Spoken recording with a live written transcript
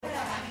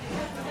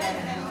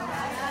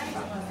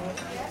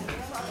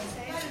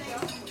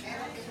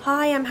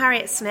Hi, I'm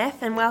Harriet Smith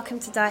and welcome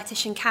to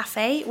Dietitian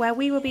Cafe, where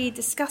we will be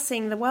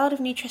discussing the world of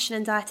nutrition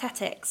and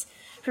dietetics,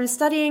 from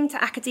studying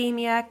to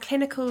academia,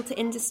 clinical to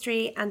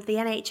industry and the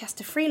NHS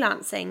to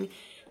freelancing.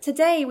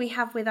 Today we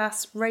have with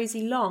us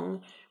Rosie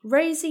Long.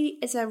 Rosie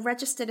is a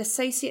registered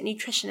associate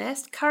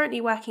nutritionist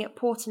currently working at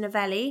Porter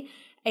Novelli,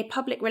 a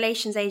public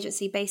relations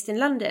agency based in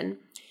London.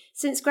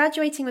 Since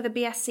graduating with a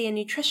BSc in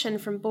nutrition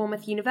from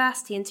Bournemouth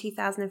University in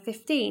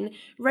 2015,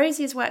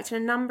 Rosie has worked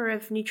in a number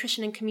of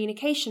nutrition and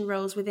communication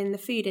roles within the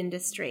food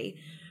industry.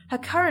 Her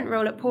current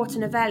role at Porter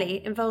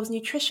Novelli involves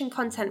nutrition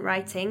content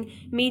writing,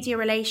 media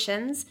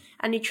relations,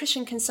 and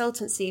nutrition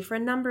consultancy for a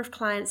number of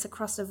clients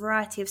across a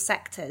variety of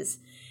sectors.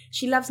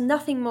 She loves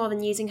nothing more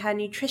than using her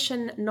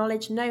nutrition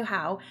knowledge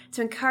know-how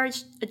to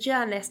encourage a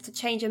journalist to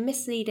change a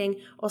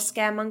misleading or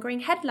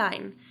scaremongering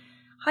headline.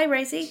 Hi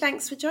Rosie,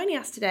 thanks for joining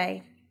us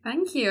today.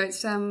 Thank you.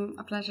 It's a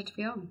pleasure to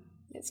be on.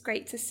 It's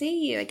great to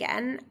see you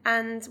again,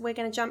 and we're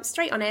going to jump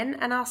straight on in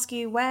and ask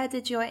you, where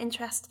did your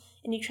interest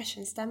in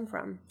nutrition stem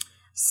from?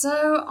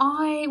 So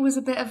I was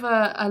a bit of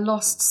a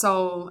lost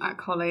soul at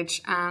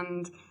college,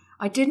 and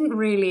I didn't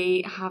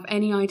really have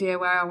any idea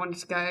where I wanted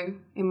to go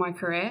in my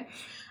career.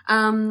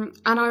 And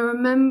I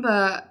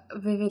remember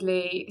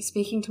vividly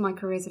speaking to my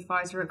careers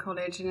advisor at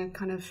college in a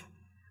kind of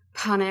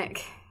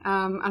panic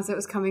as it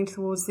was coming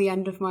towards the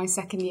end of my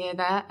second year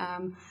there.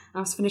 I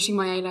was finishing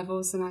my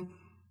A-levels, and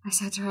I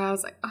said to her, I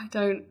was like, I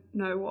don't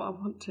know what I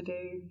want to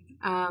do.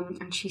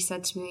 And she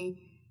said to me,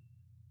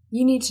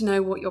 you need to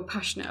know what you're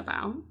passionate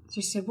about.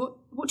 So she said,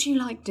 what do you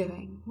like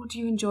doing? What do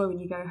you enjoy when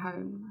you go home?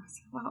 And I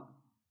said, well,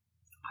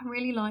 I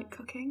really like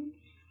cooking.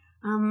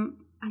 And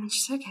then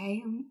she said,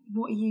 okay, and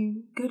what are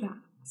you good at?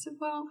 I said,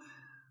 well,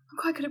 I'm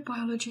quite good at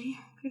biology,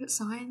 good at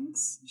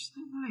science. And she's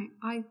like, right,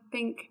 I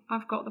think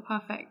I've got the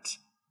perfect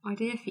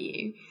idea for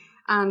you.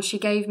 And she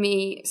gave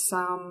me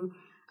some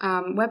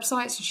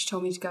websites, and she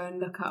told me to go and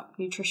look up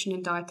nutrition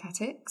and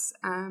dietetics,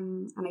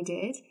 and I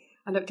did.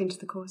 I looked into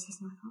the courses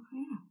and I thought, oh,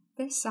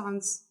 yeah, this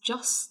sounds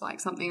just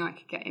like something I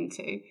could get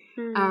into.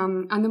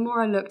 And the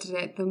more I looked at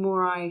it, the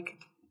more I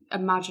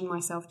imagined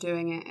myself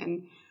doing it.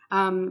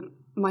 And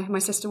my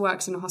sister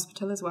works in a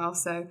hospital as well,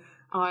 so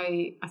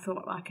I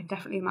thought I could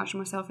definitely imagine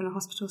myself in a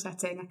hospital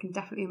setting. I can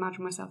definitely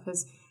imagine myself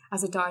as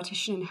a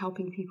dietitian and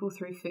helping people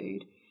through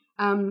food.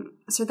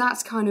 So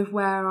that's kind of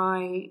where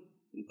I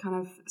kind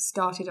of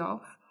started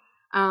off.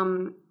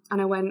 And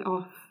I went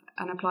off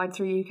and applied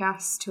through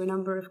UCAS to a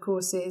number of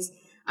courses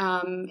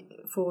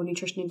for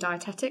nutrition and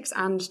dietetics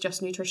and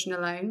just nutrition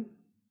alone.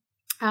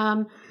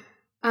 I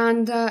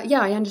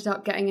ended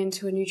up getting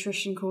into a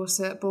nutrition course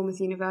at Bournemouth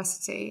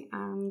University,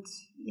 and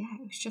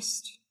it was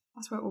just,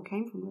 that's where it all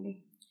came from,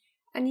 really.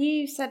 And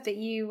you said that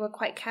you were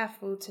quite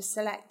careful to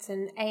select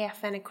an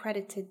AFN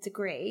accredited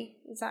degree.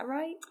 Is that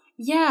right?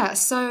 Yeah,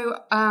 so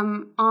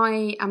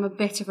I am a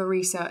bit of a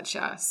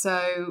researcher.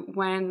 So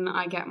when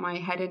I get my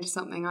head into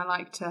something, I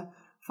like to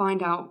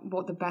find out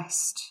what the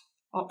best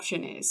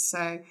option is.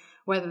 So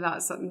whether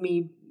that's like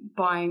me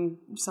buying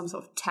some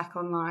sort of tech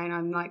online,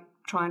 I'm like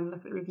trying to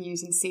look at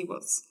reviews and see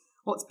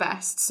what's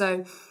best.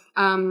 So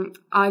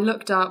I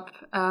looked up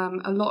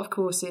a lot of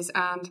courses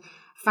and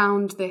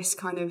found this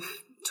kind of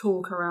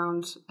talk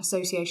around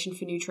Association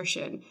for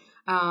Nutrition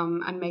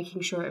and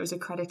making sure it was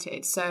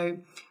accredited. So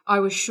I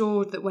was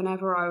sure that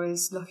whenever I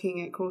was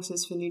looking at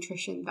courses for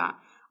nutrition that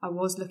I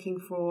was looking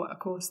for a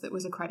course that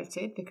was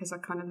accredited, because I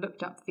kind of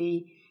looked up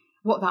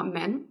what that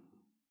meant.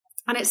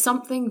 And it's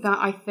something that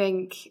I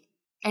think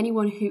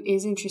anyone who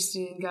is interested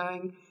in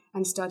going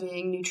and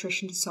studying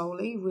nutrition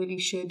solely really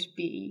should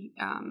be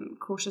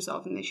cautious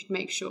of, and they should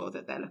make sure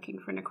that they're looking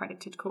for an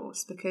accredited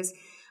course, because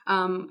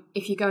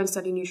if you go and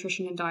study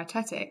nutrition and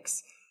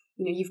dietetics,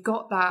 you've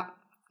got that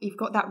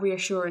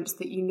reassurance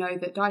that you know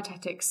that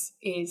dietetics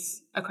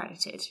is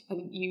accredited,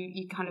 and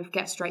you kind of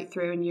get straight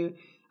through, and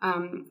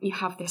you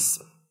have this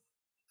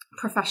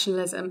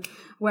professionalism.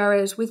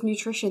 Whereas with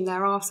nutrition,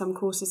 there are some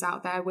courses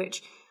out there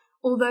which,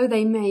 although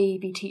they may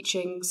be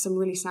teaching some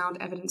really sound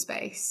evidence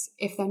base,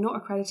 if they're not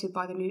accredited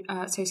by the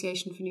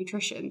Association for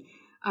Nutrition,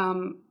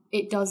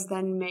 it does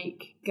then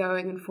make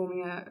going and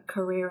forming a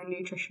career in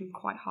nutrition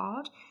quite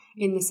hard,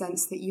 in the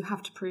sense that you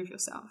have to prove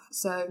yourself.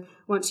 So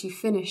once you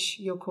finish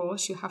your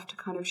course, you have to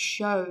kind of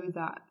show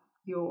that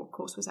your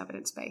course was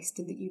evidence-based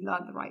and that you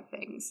learned the right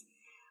things.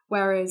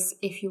 Whereas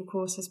if your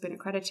course has been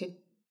accredited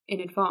in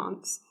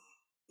advance,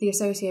 the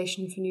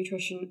Association for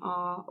Nutrition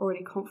are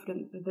already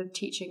confident that the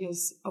teaching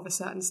is of a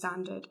certain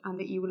standard and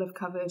that you will have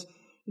covered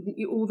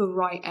all the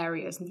right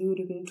areas, and you would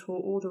have been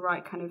taught all the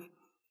right kind of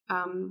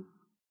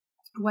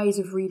ways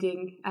of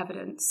reading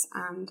evidence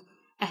and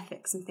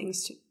ethics and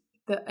things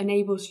that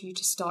enables you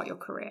to start your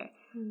career.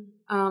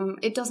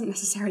 It doesn't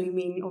necessarily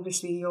mean,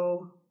 obviously,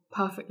 you're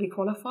perfectly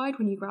qualified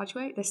when you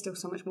graduate. There's still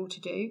so much more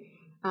to do.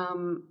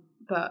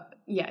 But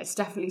yeah, it's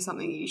definitely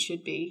something that you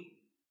should be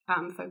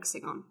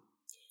focusing on.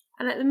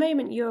 And at the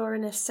moment, you're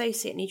an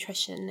associate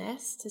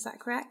nutritionist, is that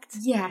correct?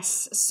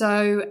 Yes.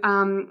 So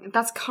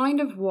that's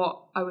kind of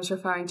what I was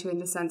referring to, in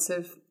the sense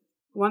of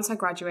once I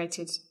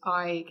graduated,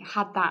 I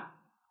had that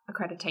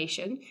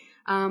accreditation.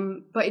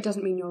 But it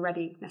doesn't mean you're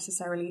ready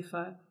necessarily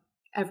for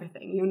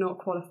everything. You're not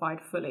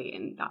qualified fully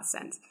in that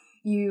sense.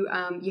 You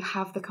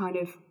have the kind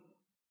of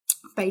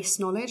base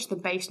knowledge, the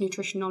base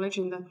nutrition knowledge,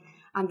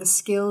 and the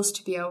skills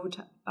to be able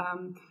to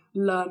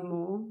learn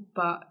more.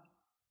 But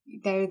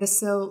there are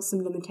still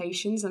some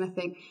limitations, and I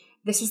think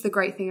this is the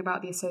great thing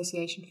about the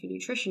Association for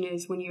Nutrition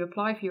is when you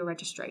apply for your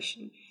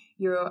registration,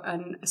 you're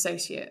an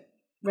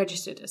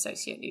registered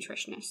associate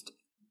nutritionist,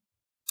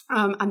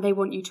 and they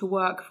want you to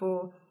work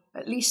for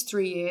at least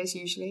 3 years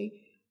usually,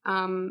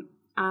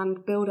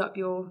 and build up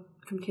your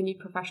continued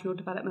professional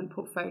development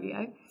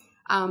portfolio.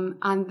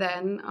 And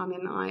then,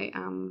 I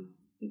am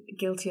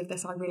guilty of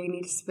this. I really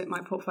need to submit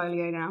my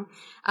portfolio now.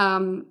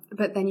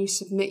 But then you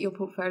submit your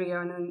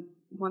portfolio, and then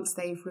once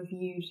they've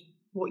reviewed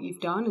what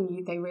you've done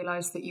and they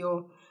realise that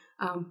you're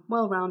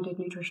well-rounded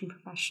nutrition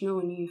professional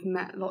and you've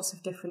met lots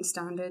of different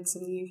standards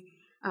and you've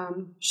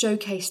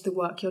showcased the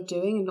work you're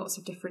doing in lots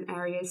of different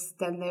areas,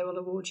 then they will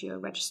award you a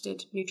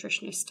registered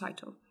nutritionist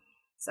title.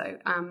 So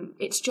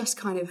it's just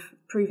kind of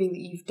proving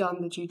that you've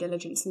done the due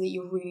diligence and that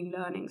you're really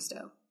learning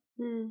still.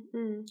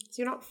 Mm-hmm.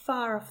 So you're not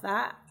far off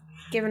that,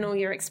 given all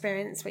your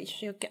experience,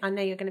 which I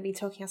know you're going to be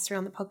talking us through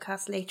on the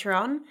podcast later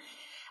on.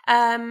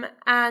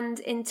 And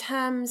in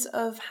terms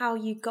of how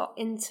you got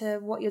into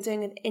what you're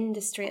doing with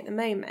industry at the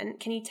moment,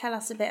 can you tell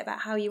us a bit about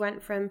how you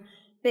went from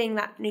being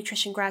that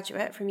nutrition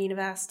graduate from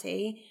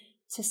university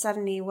to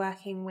suddenly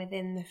working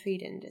within the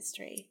food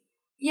industry?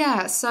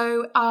 Yeah,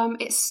 so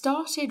it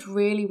started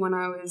really when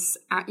I was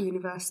at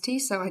university.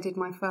 So I did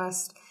my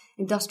first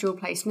industrial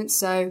placement.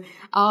 So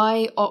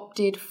I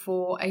opted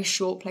for a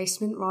short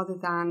placement rather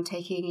than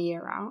taking a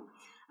year out.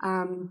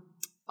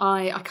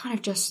 I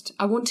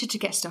wanted to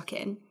get stuck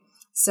in.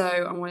 So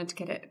I wanted to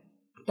get it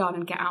done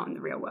and get out in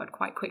the real world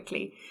quite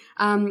quickly.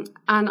 And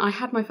I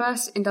had my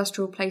first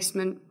industrial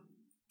placement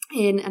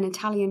in an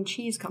Italian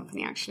cheese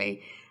company,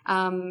 actually,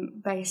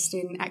 based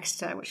in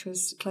Exeter, which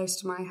was close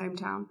to my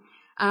hometown.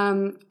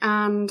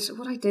 And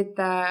what I did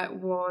there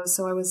was,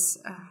 I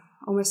was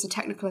almost a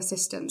technical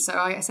assistant. So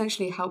I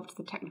essentially helped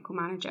the technical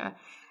manager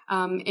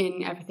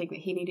in everything that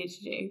he needed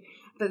to do.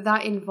 But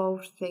that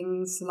involved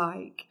things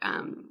like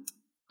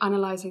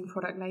analysing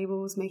product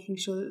labels, making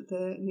sure that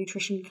the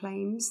nutrition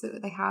claims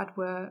that they had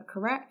were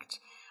correct.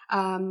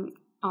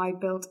 I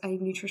built a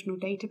nutritional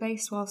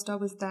database whilst I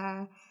was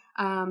there.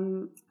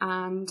 And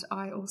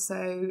I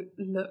also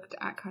looked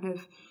at kind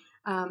of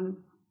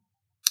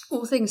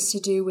all things to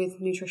do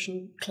with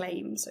nutrition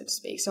claims, so to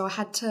speak. So I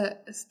had to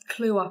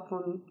clue up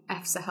on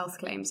EFSA health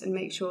claims and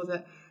make sure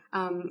that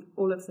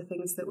all of the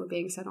things that were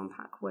being said on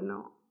pack were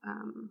not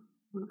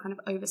kind of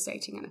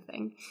overstating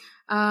anything.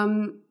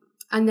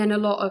 And then a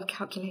lot of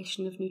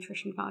calculation of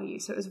nutrition value.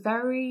 So it was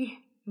very,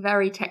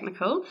 very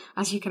technical,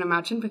 as you can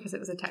imagine, because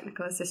it was a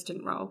technical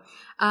assistant role.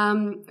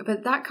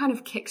 But that kind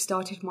of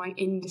kick-started my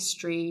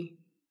industry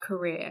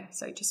career,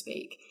 so to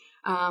speak.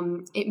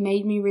 It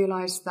made me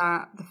realise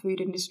that the food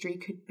industry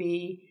could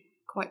be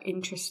quite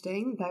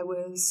interesting. There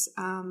was,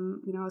 I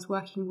was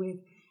working with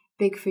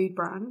big food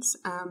brands,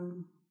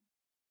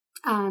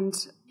 and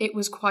it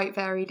was quite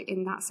varied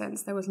in that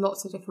sense. There was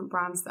lots of different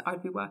brands that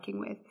I'd be working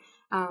with,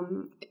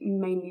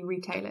 mainly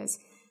retailers.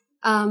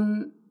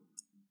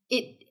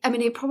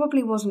 It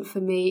probably wasn't for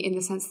me in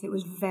the sense that it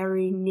was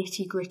very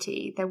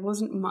nitty-gritty. There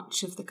wasn't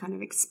much of the kind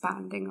of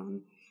expanding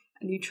on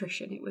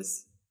nutrition. It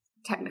was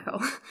technical.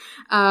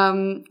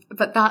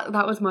 But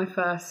that was my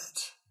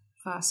first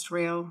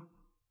real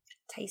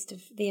taste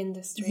of the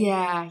industry.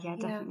 Yeah,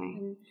 definitely.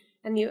 Yeah.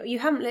 And you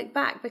haven't looked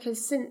back,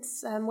 because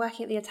since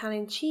working at the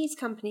Italian cheese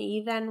company,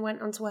 you then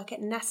went on to work at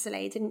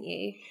Nestle, didn't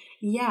you?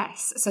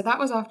 Yes. So that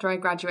was after I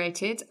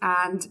graduated,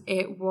 and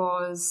it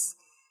was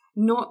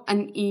not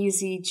an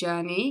easy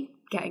journey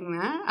getting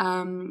there.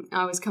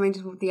 I was coming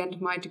to the end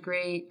of my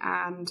degree,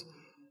 and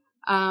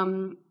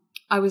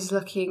I was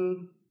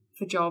looking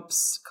for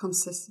jobs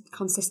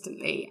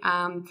consistently.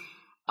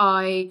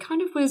 I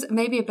kind of was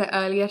maybe a bit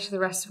earlier to the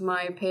rest of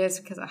my peers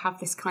because I have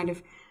this kind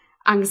of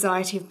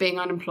anxiety of being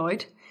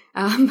unemployed.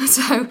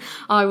 So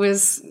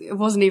it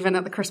wasn't even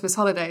at the Christmas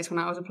holidays when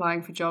I was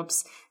applying for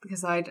jobs,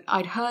 because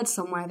I'd heard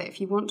somewhere that if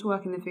you want to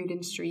work in the food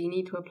industry, you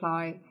need to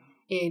apply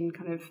in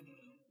kind of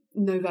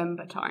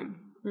November time.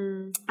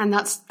 And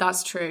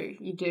that's true.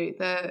 You do.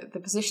 The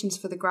positions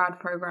for the grad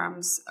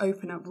programs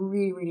open up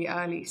really, really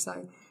early.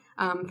 So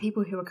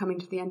people who are coming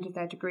to the end of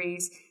their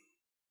degrees,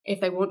 if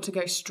they want to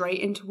go straight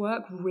into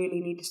work, really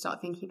need to start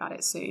thinking about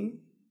it soon.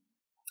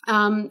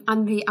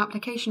 And the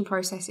application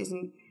process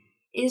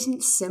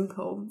isn't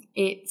simple.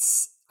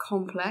 It's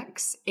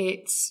complex.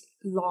 It's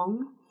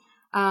long.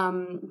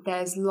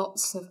 There's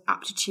lots of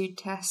aptitude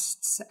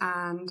tests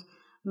and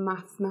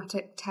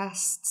mathematic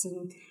tests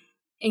and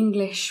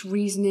English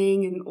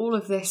reasoning and all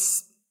of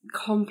this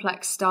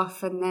complex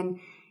stuff. And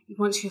then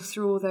once you're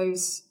through all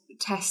those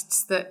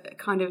tests that are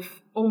kind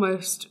of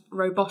almost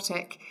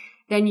robotic,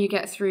 then you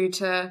get through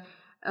to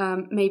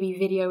maybe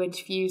video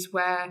interviews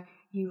where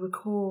you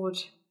record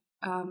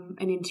an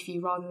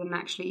interview rather than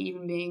actually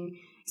even being...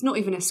 It's not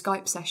even a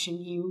Skype session.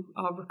 You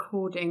are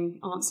recording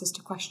answers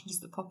to questions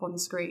that pop on the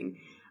screen.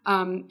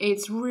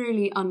 It's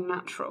really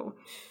unnatural.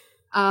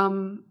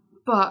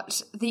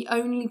 But the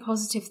only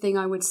positive thing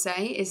I would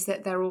say is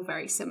that they're all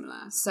very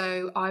similar.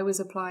 So I was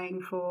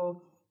applying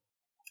for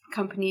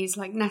companies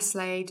like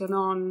Nestle,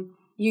 Danone,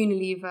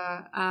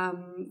 Unilever,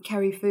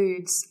 Kerry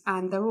Foods,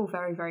 and they're all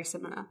very, very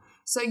similar.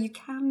 So you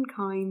can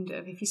kind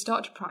of, if you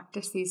start to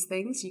practice these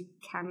things, you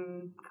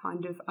can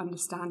kind of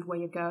understand where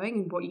you're going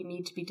and what you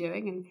need to be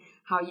doing and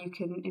how you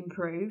can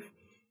improve.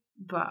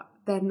 But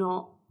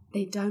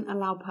they don't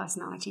allow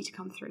personality to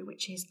come through,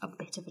 which is a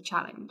bit of a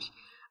challenge.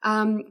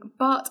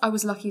 But I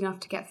was lucky enough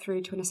to get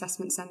through to an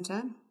assessment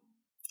centre.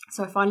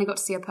 So I finally got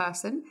to see a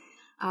person,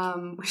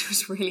 which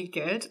was really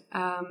good.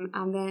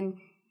 And then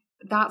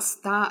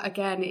that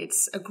again,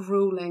 it's a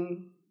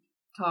grueling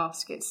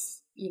task.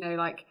 It's,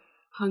 like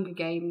Hunger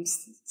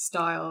Games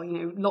style,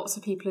 lots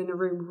of people in a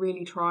room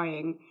really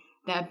trying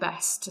their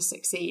best to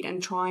succeed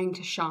and trying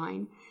to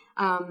shine.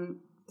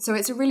 So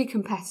it's a really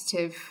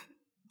competitive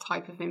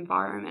type of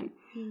environment.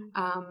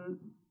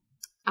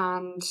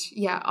 And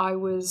yeah, I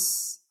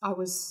was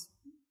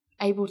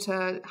able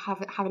to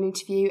have an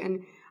interview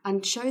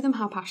and show them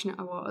how passionate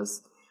I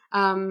was.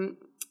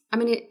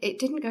 It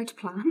didn't go to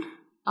plan.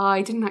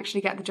 I didn't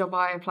actually get the job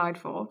I applied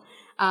for,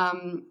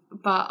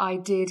 but I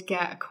did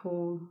get a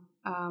call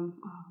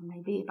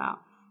maybe about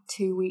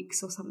 2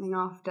 weeks or something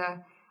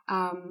after,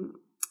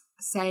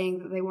 saying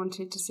that they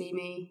wanted to see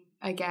me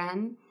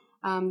again.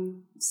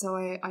 So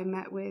I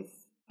met with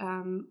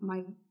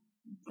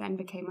then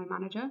became my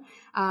manager.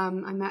 I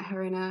met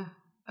her in a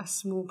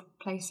small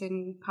place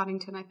in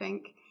Paddington, I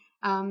think,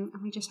 and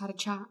we just had a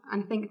chat.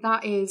 And I think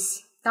that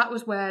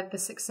was where the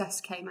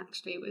success came.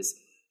 Actually, was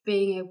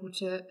being able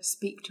to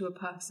speak to a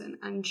person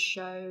and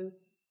show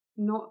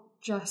not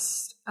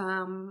just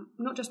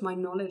my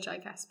knowledge, I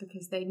guess,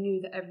 because they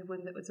knew that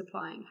everyone that was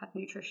applying had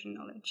nutrition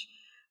knowledge,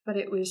 but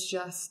it was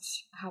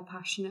just how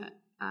passionate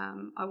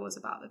I was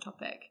about the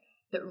topic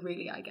that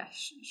really, I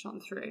guess, shone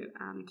through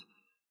and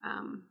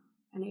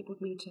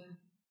enabled me to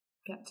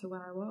get to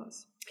where I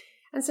was.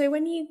 And so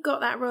when you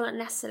got that role at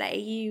Nestle,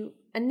 you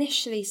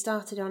initially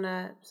started on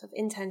a sort of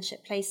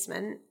internship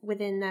placement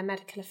within their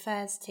medical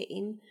affairs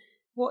team.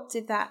 What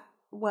did that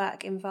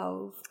work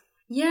involve?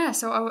 Yeah,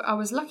 so I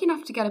was lucky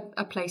enough to get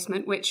a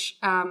placement, which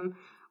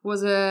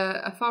was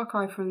a far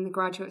cry from the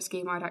graduate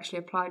scheme I'd actually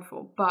applied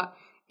for, but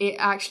it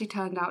actually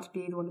turned out to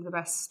be one of the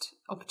best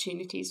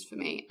opportunities for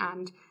me.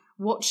 And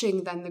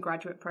watching then the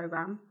graduate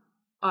programme,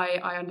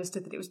 I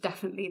understood that it was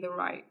definitely the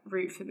right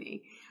route for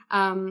me.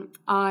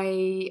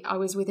 I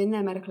was within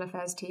their medical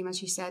affairs team,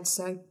 as you said,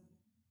 so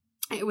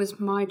it was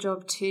my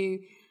job to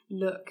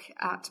look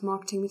at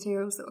marketing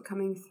materials that were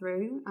coming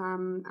through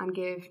and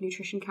give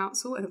nutrition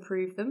counsel and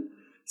approve them.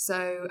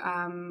 So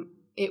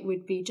it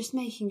would be just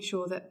making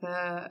sure that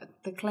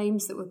the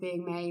claims that were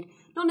being made,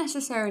 not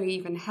necessarily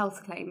even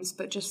health claims,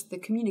 but just the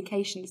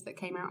communications that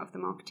came out of the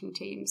marketing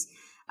teams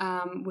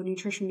were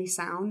nutritionally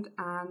sound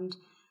and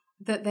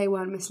that they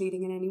weren't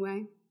misleading in any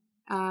way.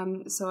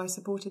 So I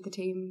supported the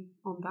team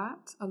on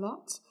that a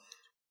lot.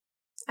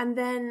 And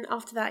then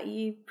after that,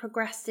 you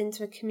progressed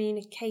into a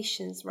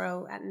communications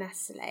role at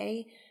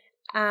Nestle.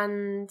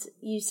 And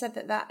you said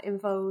that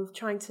involved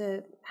trying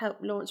to help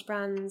launch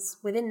brands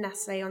within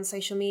Nestle on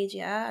social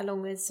media,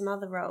 along with some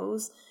other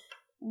roles.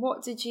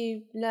 What did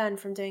you learn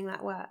from doing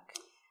that work?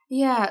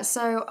 Yeah,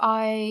 so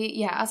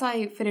as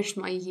I finished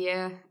my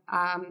year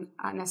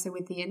at Nestle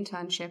with the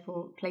internship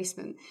or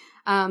placement,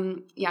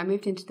 I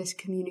moved into this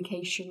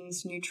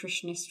communications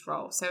nutritionist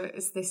role. So it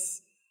was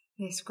this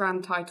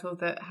grand title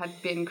that had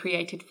been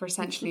created for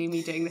essentially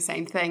me doing the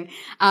same thing.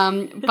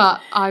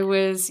 But I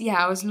was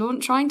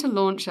trying to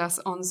launch us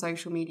on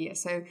social media.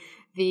 So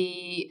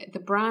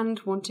the brand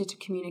wanted to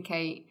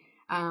communicate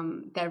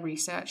their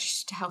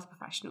research to health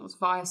professionals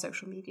via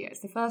social media.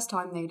 It's the first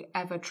time they'd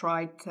ever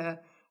tried to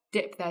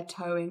dip their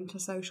toe into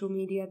social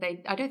media.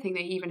 I don't think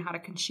they even had a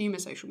consumer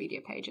social media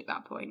page at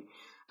that point.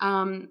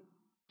 And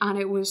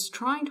it was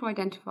trying to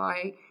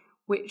identify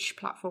which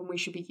platform we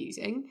should be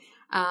using,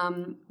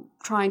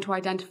 trying to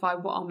identify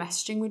what our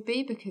messaging would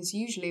be, because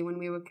usually when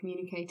we were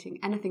communicating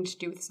anything to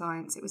do with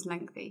science, it was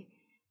lengthy,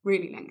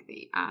 really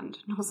lengthy, and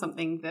not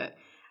something that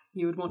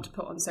you would want to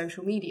put on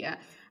social media.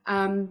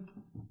 And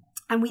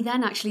we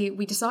then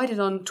we decided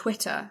on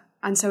Twitter,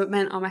 and so it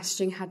meant our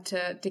messaging had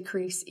to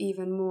decrease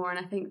even more. And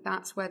I think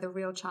that's where the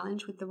real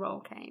challenge with the role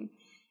came,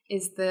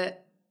 is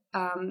that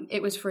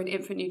it was for an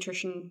infant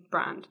nutrition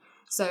brand.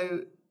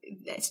 So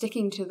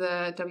sticking to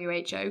the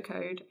WHO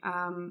code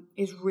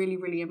is really,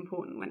 really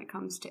important when it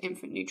comes to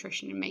infant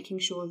nutrition, and making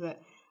sure that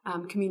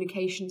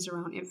communications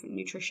around infant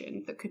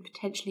nutrition that could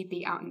potentially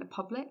be out in the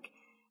public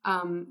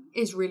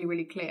is really,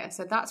 really clear.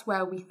 So that's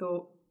where we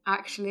thought,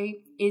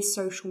 actually, is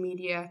social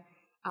media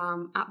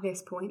at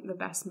this point the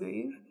best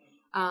move?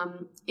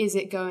 Is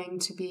it going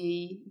to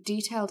be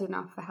detailed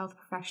enough for health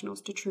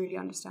professionals to truly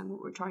understand what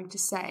we're trying to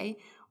say,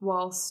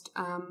 whilst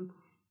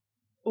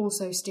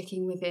also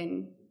sticking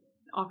within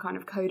our kind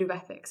of code of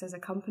ethics as a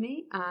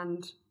company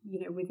and,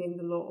 within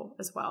the law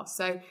as well?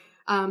 So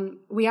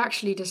we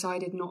actually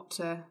decided not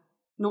to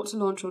not to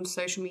launch onto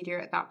social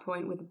media at that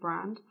point with the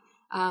brand.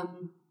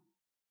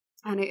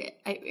 And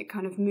it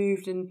kind of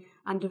moved and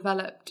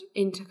developed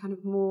into kind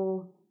of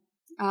more,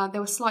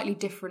 there were slightly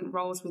different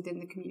roles within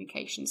the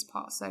communications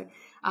part. So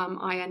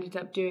I ended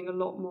up doing a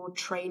lot more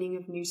training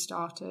of new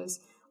starters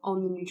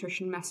on the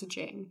nutrition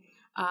messaging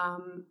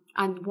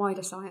and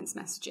wider science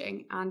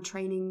messaging, and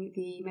training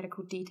the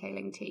medical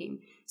detailing team.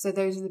 So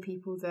those are the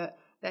people that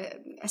they're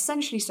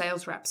essentially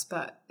sales reps,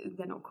 but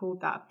they're not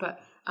called that.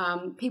 But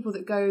people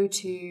that go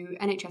to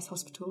NHS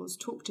hospitals,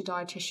 talk to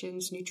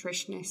dietitians,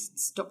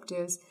 nutritionists,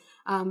 doctors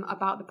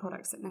about the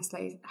products that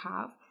Nestlé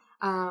have,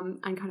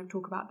 and kind of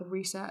talk about the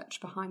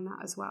research behind that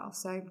as well.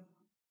 So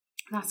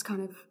that's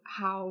kind of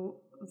how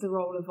the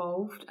role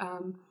evolved.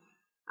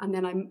 And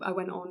then I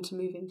went on to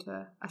move into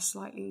a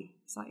slightly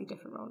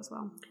different role as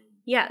well.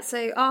 Yeah,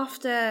 so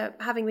after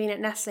having been at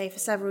Nestlé for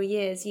several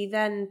years, you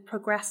then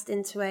progressed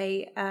into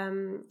a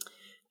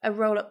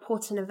role at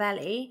Porto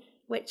Novelli,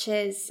 which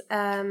is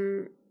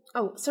you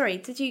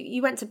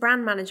went to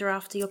brand manager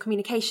after your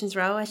communications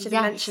role? I should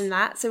have mentioned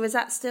that. So was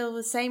that still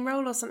the same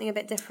role or something a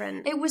bit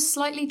different? It was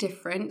slightly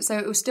different. So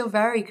it was still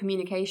very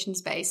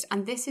communications based,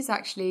 and this is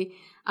actually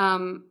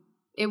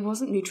it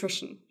wasn't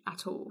nutrition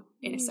at all,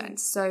 in a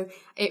sense. So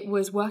it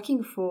was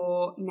working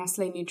for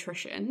Nestlé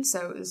Nutrition.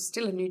 So it was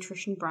still a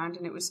nutrition brand,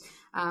 and it was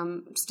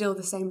still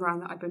the same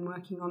brand that I'd been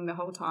working on the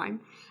whole time.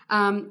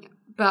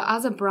 But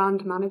as a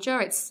brand manager,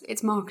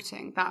 it's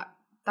marketing.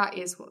 That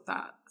is what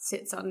that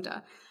sits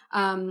under.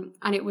 And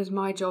it was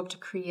my job to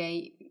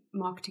create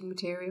marketing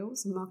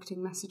materials and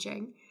marketing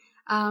messaging.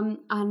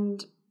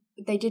 And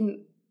they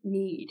didn't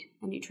need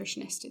a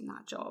nutritionist in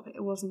that job.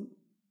 It wasn't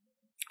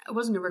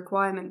a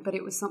requirement, but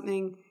it was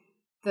something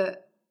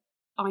that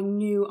I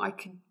knew I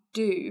could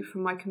do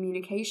from my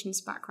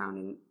communications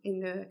background in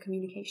the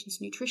communications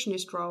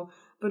nutritionist role,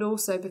 but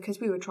also because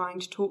we were trying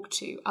to talk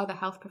to other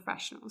health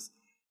professionals.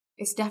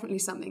 It's definitely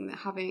something that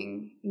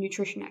having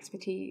nutrition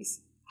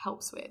expertise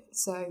helps with.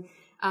 So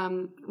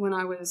when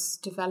I was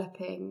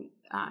developing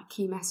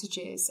key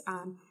messages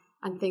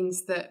and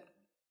things that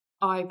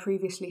I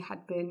previously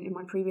had been in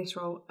my previous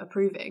role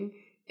approving,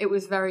 it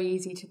was very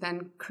easy to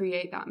then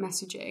create that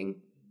messaging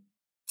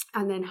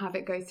and then have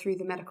it go through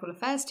the medical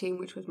affairs team,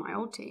 which was my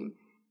old team,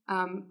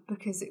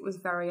 because it was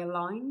very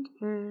aligned.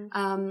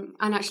 And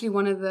actually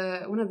one of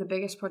the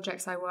biggest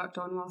projects I worked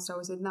on whilst I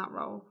was in that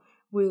role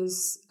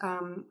was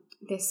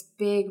this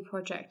big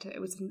project.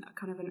 It was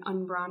kind of an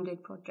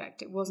unbranded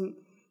project. It wasn't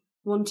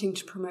wanting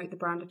to promote the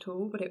brand at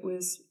all, but it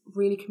was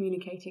really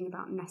communicating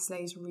about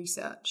Nestlé's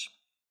research.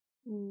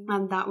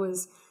 And that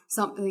was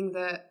something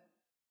that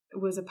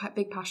was a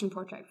big passion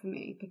project for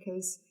me,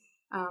 because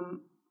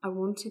I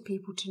wanted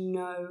people to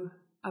know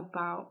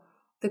about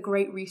the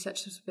great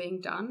research that was being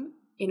done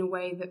in a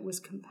way that was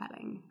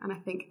compelling. And I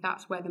think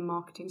that's where the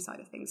marketing side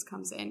of things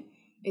comes in,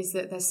 is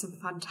that there's some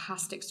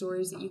fantastic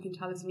stories that you can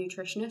tell as a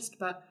nutritionist,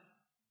 but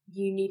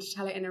you need to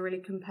tell it in a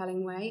really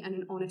compelling way and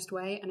an honest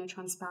way and a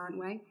transparent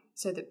way,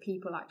 so that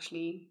people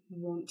actually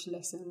want to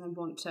listen and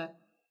want to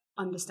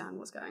understand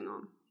what's going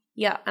on.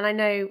 Yeah, and I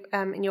know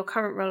in your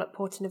current role at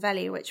Porto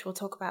Novelli, which we'll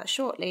talk about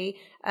shortly,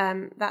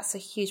 that's a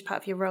huge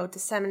part of your role,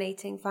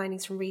 disseminating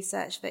findings from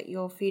research that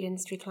your food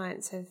industry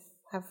clients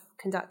have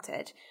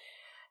conducted.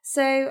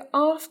 So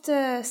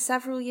after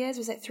several years,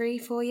 was it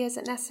 3-4 years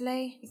at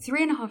Nestlé?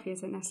 3.5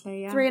 years at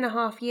Nestlé, yeah.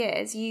 3.5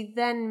 years. You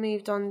then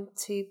moved on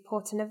to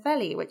Porto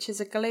Novelli, which is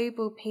a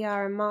global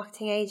PR and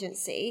marketing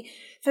agency.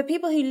 For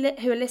people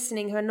who are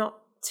listening who are not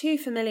too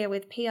familiar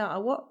with PR,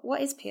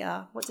 what is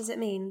PR? What does it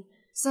mean?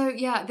 So,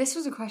 yeah, this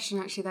was a question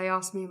actually they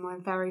asked me in my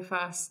very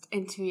first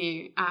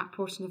interview at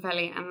Porto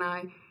Novelli, and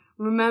I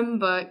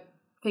remember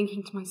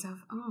thinking to myself,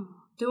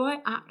 do I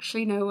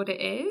actually know what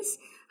it is?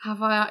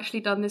 Have I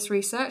actually done this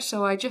research?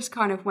 So I just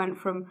kind of went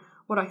from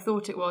what I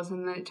thought it was,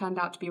 and then it turned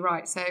out to be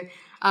right. So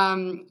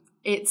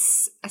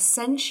it's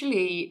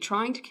essentially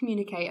trying to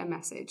communicate a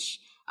message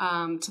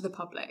to the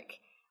public,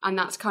 and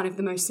that's kind of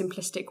the most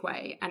simplistic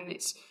way. And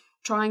it's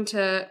trying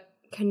to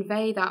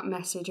convey that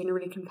message in a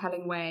really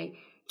compelling way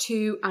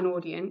to an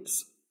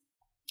audience.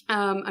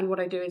 And what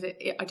I do is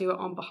I do it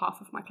on behalf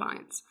of my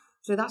clients.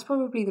 So that's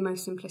probably the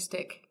most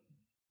simplistic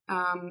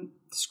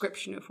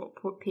description of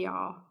what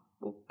PR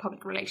or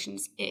public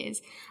relations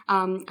is.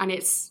 And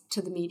it's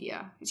to the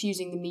media. It's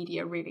using the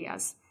media really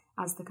as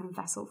the kind of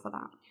vessel for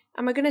that.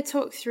 And we're going to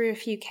talk through a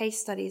few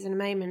case studies in a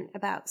moment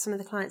about some of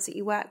the clients that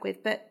you work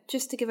with. But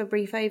just to give a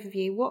brief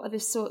overview, what are the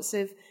sorts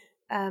of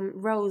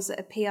roles that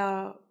a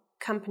PR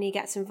company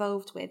gets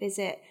involved with? Is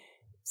it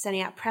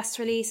sending out press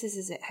releases?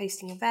 Is it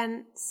hosting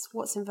events?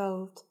 What's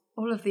involved?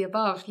 All of the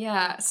above,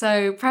 yeah.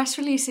 So press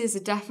releases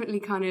are definitely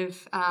kind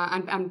of,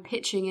 and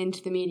pitching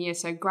into the media,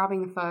 so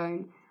grabbing the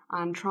phone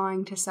and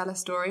trying to sell a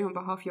story on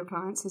behalf of your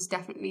clients is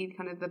definitely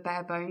kind of the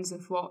bare bones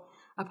of what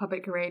a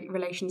public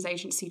relations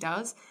agency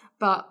does.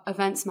 But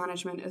events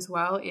management as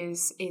well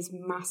is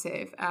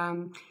massive.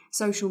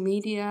 Social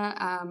media,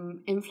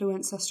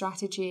 influencer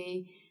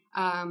strategy,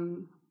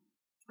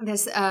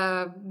 There's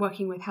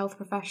working with health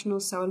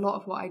professionals, so a lot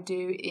of what I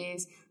do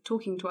is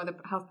talking to other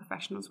health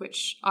professionals,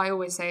 which I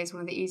always say is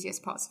one of the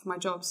easiest parts of my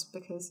jobs,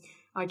 because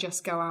I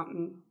just go out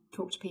and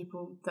talk to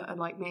people that are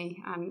like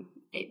me, and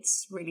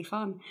it's really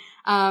fun.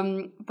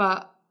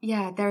 But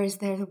yeah, there's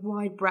a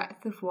wide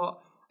breadth of what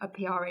a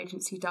PR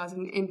agency does,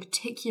 and in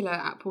particular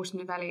at Porter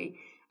Novelli,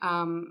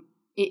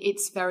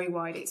 it's very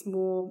wide. It's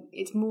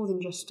more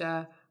than just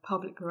a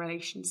public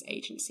relations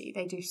agency.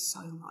 They do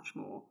so much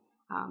more.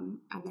 And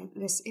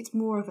it's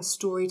more of a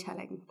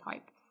storytelling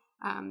type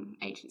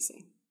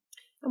agency.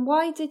 And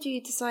why did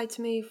you decide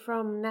to move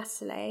from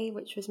Nestle,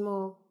 which was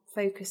more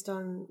focused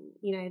on,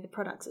 the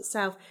products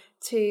itself,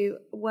 to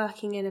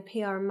working in a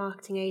PR and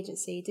marketing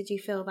agency? Did you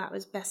feel that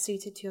was best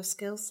suited to your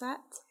skill set?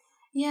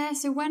 Yeah,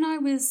 so when I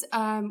was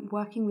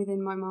working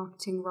within my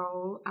marketing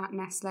role at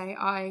Nestle,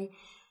 I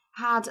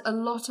had a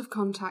lot of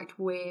contact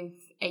with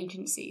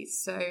agencies.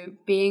 So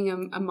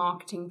being a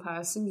marketing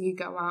person, you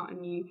go out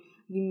and you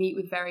meet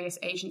with various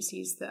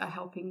agencies that are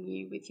helping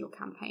you with your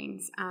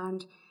campaigns.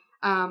 And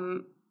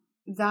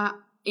that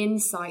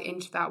insight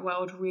into that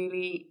world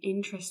really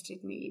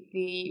interested me.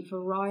 The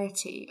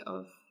variety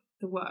of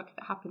the work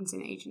that happens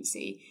in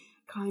agency,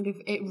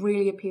 it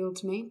really appealed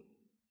to me.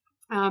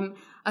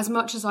 As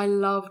much as I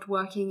loved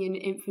working in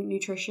infant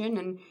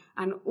nutrition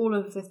and all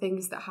of the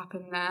things that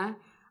happen there,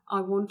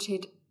 I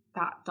wanted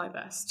that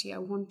diversity. I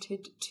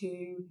wanted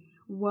to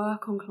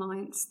work on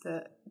clients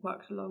that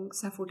worked along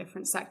several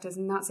different sectors,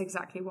 and that's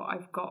exactly what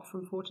I've got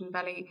from Porter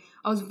Novelli.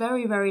 I was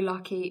very, very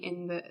lucky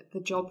in that the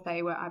job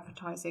they were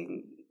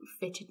advertising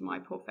fitted my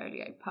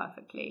portfolio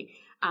perfectly,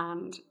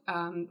 and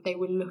they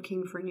were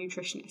looking for a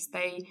nutritionist.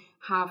 They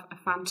have a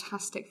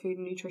fantastic food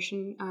and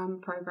nutrition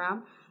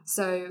program,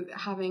 so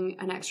having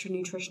an extra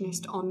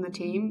nutritionist on the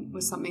team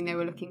was something they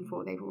were looking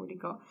for. They've already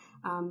got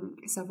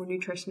several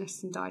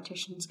nutritionists and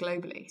dietitians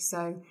globally,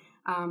 so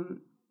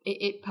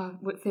it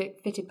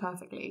fitted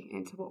perfectly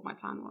into what my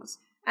plan was.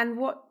 And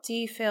what do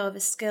you feel are the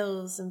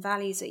skills and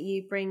values that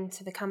you bring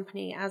to the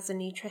company as a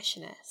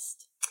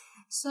nutritionist?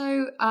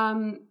 So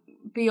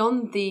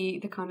beyond the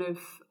kind of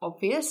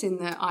obvious, in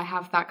that I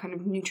have that kind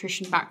of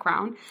nutrition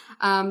background,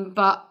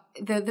 but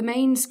the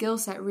main skill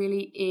set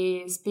really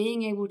is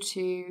being able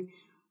to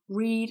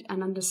read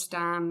and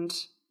understand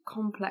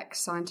complex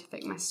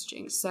scientific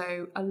messaging.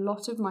 So a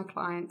lot of my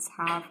clients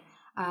have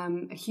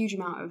a huge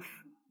amount of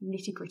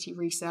nitty-gritty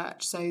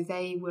research, so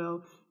they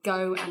will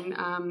go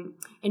and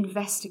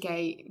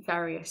investigate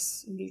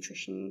various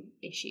nutrition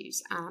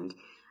issues and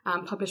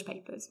publish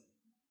papers.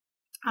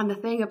 And the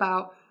thing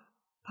about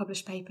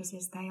published papers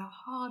is they are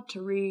hard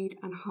to read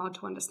and hard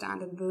to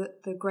understand, and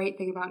the great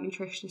thing about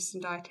nutritionists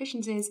and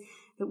dietitians is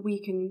that we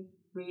can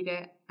read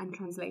it and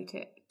translate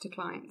it to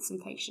clients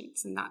and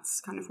patients, and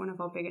that's kind of one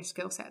of our biggest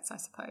skill sets, I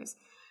suppose.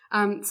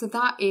 So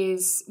that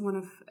is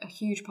a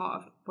huge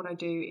part of what I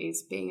do,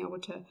 is being able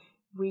to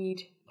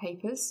read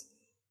papers,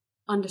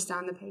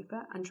 understand the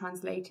paper, and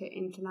translate it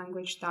into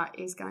language that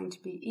is going to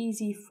be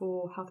easy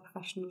for health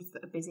professionals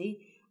that are busy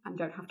and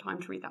don't have time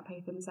to read that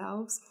paper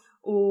themselves,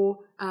 or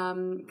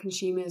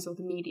consumers or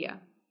the media.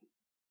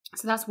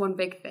 So that's one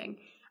big thing.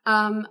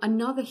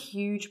 Another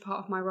huge part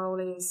of my role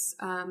is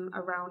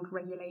around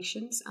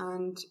regulations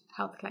and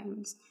health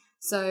claims.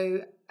 So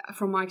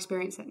from my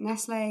experience at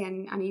Nestle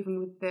and even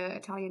with the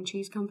Italian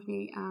cheese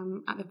company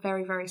at the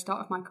very, very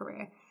start of my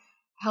career,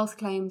 health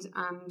claims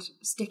and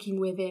sticking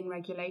within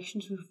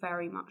regulations was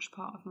very much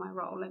part of my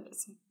role, and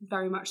it's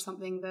very much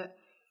something that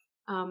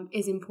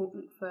is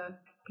important for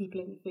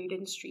people in the food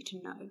industry to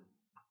know.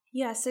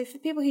 Yeah, so for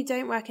people who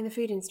don't work in the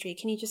food industry,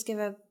 can you just give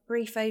a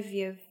brief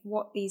overview of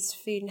what these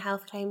food and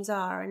health claims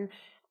are,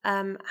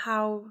 and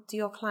how do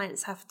your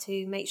clients have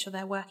to make sure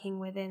they're working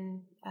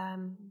within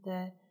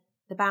the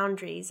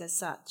boundaries as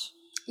such?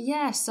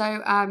 Yeah,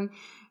 so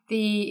the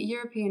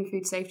European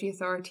Food Safety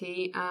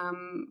Authority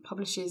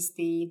publishes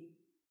the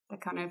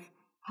kind of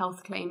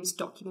health claims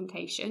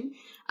documentation,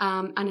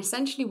 and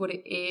essentially what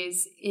it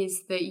is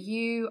that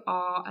you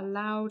are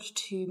allowed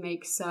to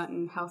make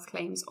certain health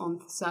claims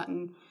on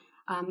certain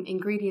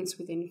ingredients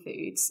within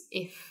foods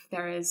if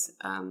there is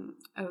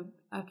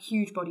a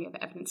huge body of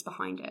evidence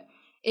behind it.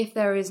 If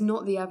there is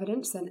not the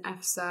evidence, then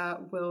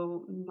EFSA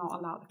will not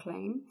allow the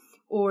claim,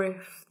 or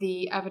if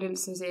the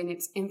evidence is in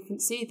its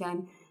infancy,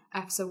 then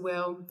EFSA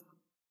will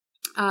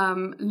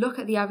look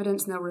at the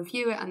evidence and they'll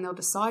review it and they'll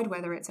decide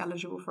whether it's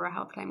eligible for a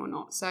health claim or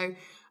not. So,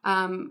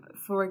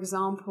 for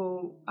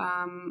example,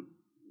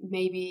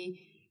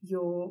 maybe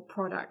your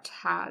product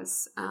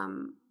has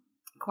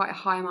quite a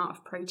high amount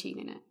of protein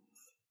in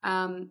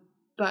it,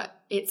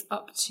 but it's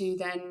up to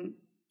then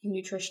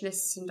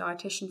nutritionists and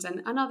dietitians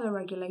and other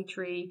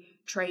regulatory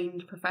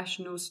trained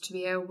professionals to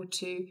be able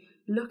to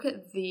look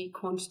at the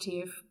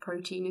quantity of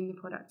protein in the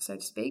product, so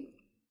to speak,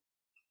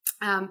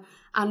 and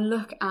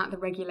look at the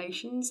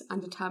regulations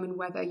and determine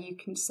whether you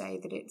can say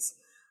that it's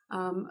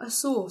a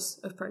source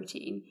of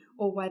protein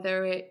or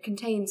whether it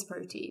contains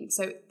protein.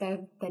 So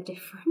they're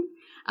different,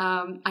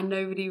 and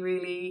nobody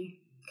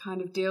really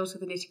kind of deals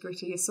with the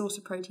nitty-gritty. A source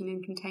of protein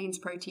and contains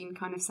protein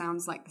kind of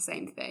sounds like the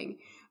same thing,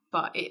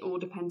 but it all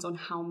depends on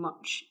how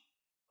much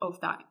of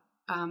that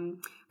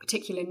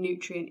particular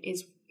nutrient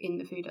is in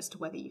the food as to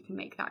whether you can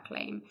make that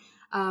claim.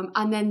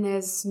 And then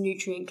there's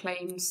nutrient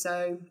claims,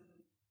 so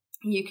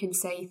you can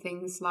say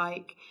things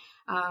like,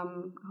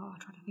 I'm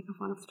trying to think of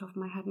one off the top of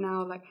my head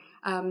now, like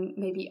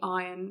maybe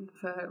iron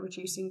for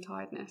reducing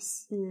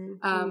tiredness.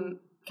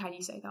 Can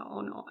you say that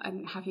or not?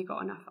 And have you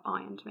got enough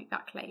iron to make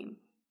that claim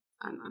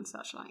and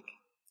such like?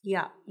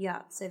 Yeah.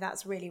 So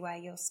that's really where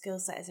your skill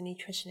set as a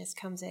nutritionist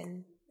comes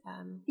in.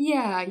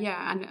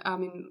 Yeah. And I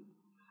mean,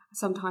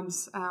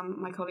 sometimes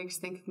my colleagues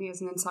think of me as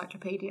an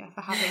encyclopedia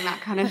for having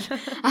that kind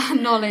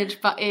of knowledge,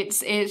 but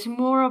it's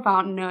more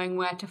about knowing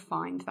where to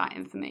find that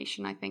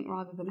information, I think,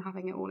 rather than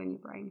having it all in your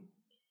brain.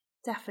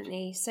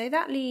 Definitely. So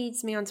that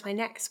leads me on to my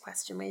next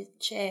question,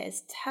 which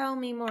is, tell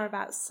me more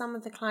about some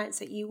of the clients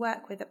that you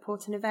work with at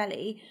Porto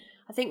Novelli.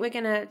 I think we're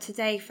going to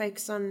today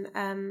focus on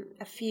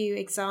a few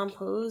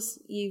examples.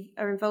 You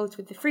are involved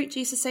with the Fruit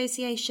Juice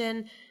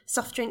Association,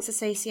 Soft Drinks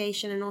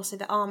Association, and also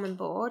the Almond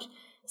Board.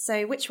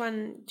 So which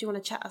one do you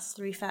want to chat us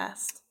through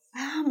first?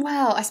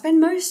 Well, I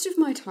spend most of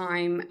my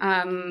time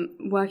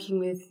working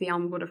with the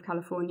Almond Board of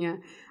California.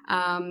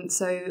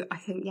 So I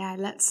think,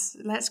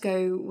 let's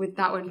go with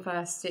that one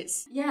first. So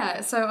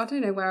I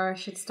don't know where I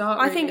should start.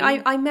 I think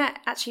I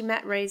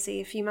met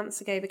Rosie a few months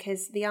ago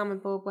because the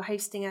Almond Board were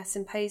hosting a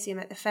symposium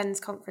at the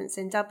FENS conference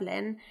in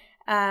Dublin.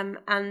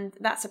 And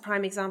that's a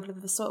prime example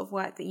of the sort of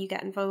work that you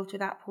get involved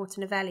with at Porto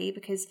Novelli,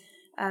 because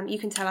you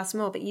can tell us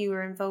more, but you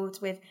were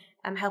involved with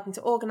helping to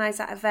organise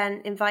that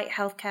event, invite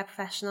healthcare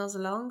professionals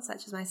along,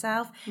 such as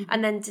myself,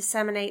 and then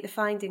disseminate the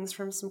findings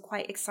from some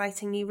quite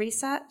exciting new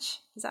research.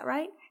 Is that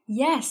right?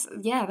 Yes.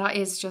 Yeah, that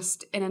is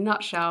just in a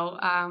nutshell,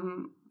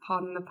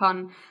 pardon the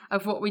pun,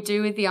 of what we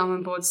do with the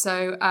Almond Board.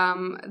 So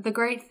the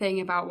great thing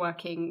about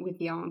working with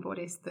the Almond Board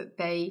is that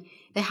they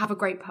have a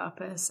great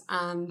purpose,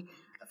 and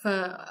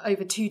for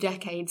over 2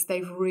 decades,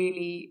 they've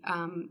really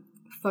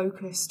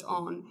focused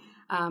on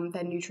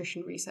their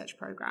nutrition research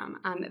program,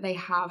 and they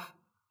have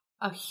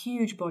a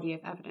huge body of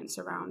evidence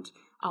around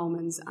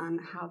almonds and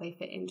how they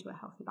fit into a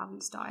healthy,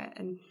 balanced diet.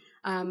 And,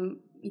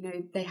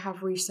 they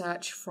have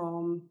research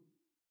from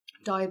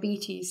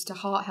diabetes to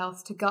heart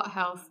health to gut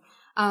health,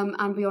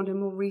 and beyond, and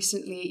more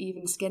recently,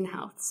 even skin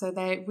health. So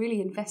they're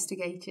really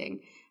investigating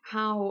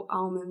how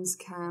almonds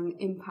can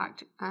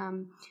impact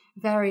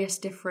various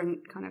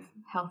different kind of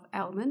health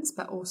ailments,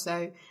 but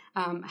also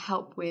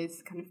help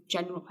with kind of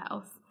general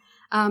health.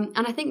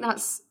 And I think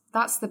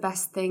that's the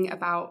best thing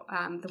about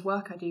the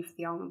work I do for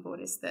the Almond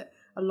Board, is that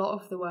a lot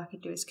of the work I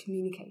do is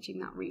communicating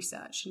that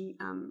research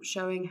and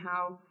showing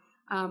how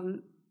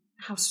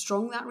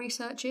strong that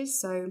research is.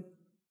 So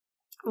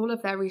all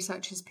of their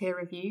research is peer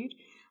reviewed.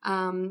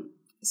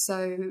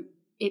 So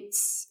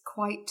it's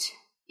quite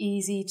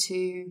easy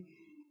to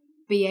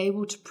be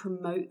able to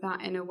promote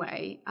that in a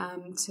way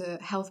to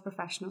health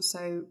professionals.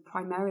 So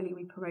primarily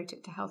we promote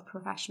it to health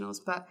professionals,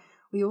 but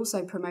we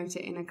also promote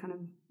it in a kind of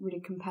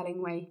really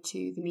compelling way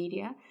to the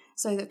media,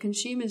 so that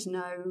consumers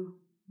know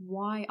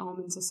why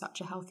almonds are such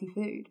a healthy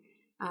food,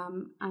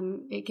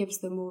 and it gives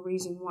them more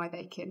reason why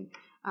they can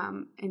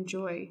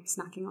enjoy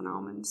snacking on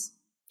almonds.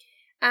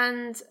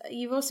 And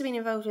you've also been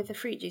involved with the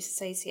Fruit Juice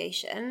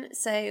Association.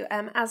 So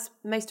as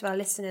most of our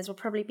listeners will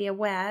probably be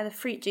aware, the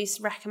fruit juice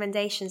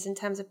recommendations in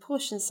terms of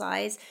portion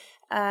size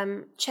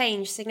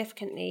changed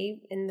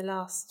significantly in the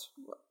last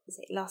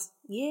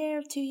year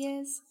or 2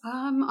 years?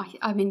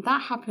 I mean,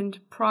 that happened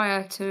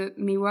prior to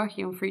me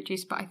working on fruit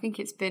juice, but I think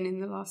it's been in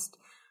the last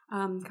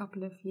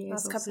couple of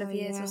years.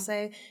 Or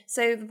so.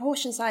 So the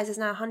portion size is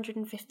now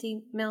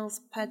 150 mils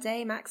per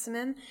day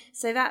maximum.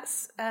 So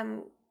that's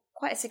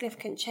quite a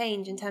significant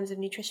change in terms of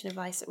nutrition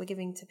advice that we're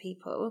giving to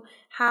people.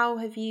 How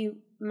have you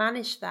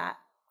managed that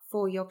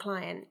for your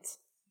clients?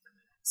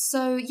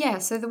 So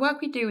the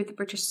work we do with the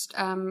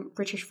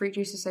British Fruit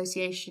Juice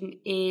Association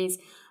is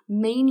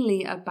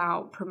mainly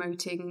about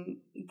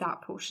promoting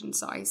that portion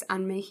size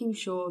and making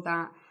sure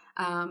that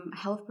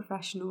health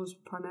professionals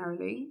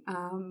primarily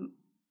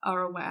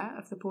are aware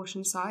of the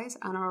portion size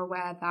and are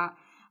aware that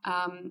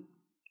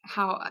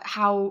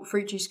how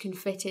fruit juice can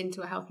fit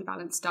into a healthy,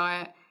 balanced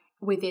diet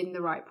within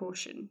the right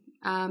portion.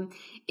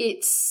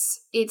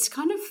 It's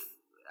kind of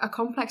a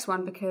complex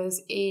one,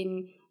 because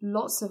in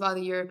lots of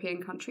other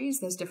European countries,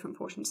 there's different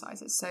portion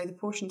sizes. So the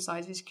portion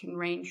sizes can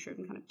range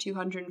from kind of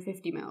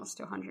 250 mils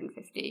to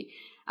 150.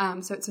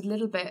 So it's a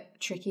little bit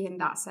tricky in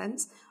that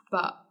sense,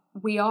 but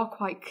we are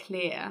quite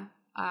clear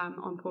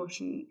on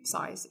portion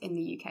size in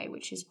the UK,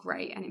 which is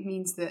great. And it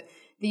means that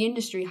the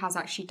industry has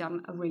actually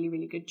done a really,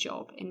 really good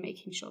job in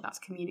making sure that's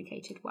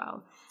communicated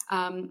well.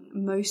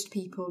 Most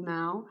people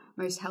now,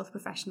 most health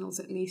professionals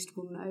at least,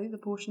 will know the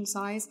portion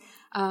size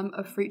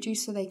of fruit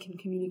juice, so they can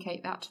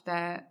communicate that to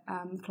their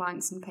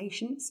clients and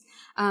patients.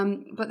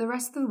 But the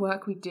rest of the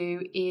work we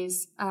do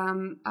is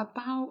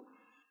about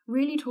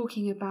really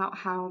talking about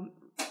how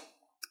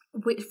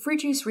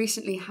fruit juice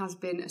recently has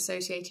been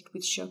associated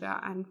with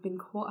sugar and been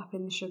caught up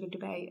in the sugar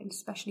debate, and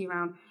especially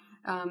around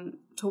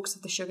talks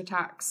of the sugar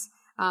tax.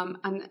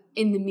 And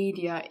in the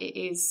media, it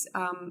is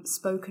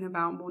spoken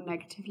about more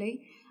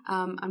negatively.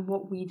 And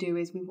what we do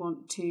is we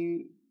want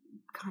to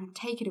kind of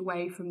take it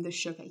away from the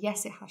sugar.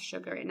 Yes, it has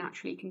sugar. It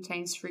naturally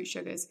contains fruit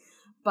sugars,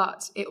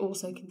 but it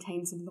also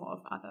contains a lot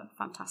of other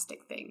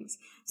fantastic things.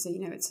 So,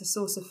 it's a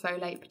source of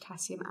folate,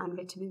 potassium, and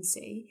vitamin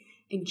C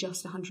in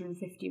just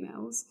 150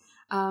 mils.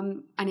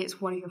 And it's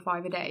one of your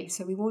 5 a day.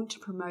 So we want to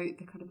promote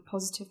the kind of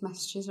positive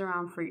messages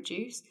around fruit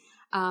juice,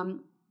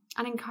 and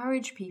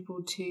encourage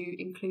people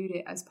to include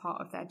it as part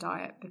of their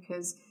diet,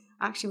 because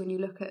actually when you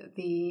look at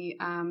the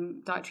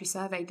dietary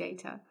survey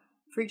data,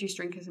 fruit juice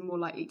drinkers are more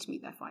likely to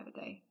meet their 5 a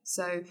day.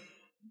 So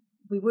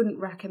we wouldn't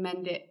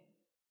recommend it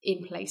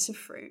in place of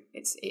fruit.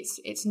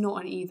 It's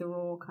not an either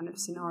or kind of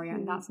scenario,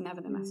 and that's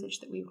never the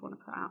message that we would want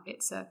to put out.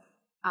 It's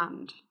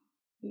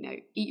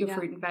eat your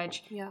fruit and veg,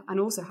 and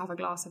also have a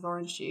glass of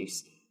orange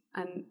juice,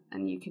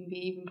 and you can be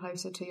even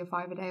closer to your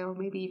 5 a day, or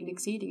maybe even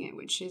exceeding it,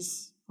 which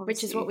is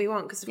what we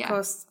want, because of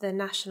course the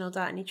National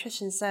Diet and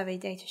Nutrition Survey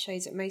data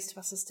shows that most of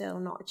us are still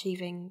not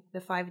achieving the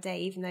 5 a day,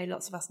 even though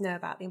lots of us know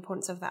about the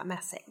importance of that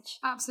message.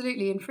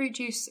 Absolutely. And fruit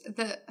juice,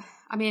 the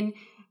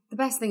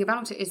best thing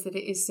about it is that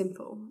it is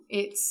simple.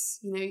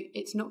 It's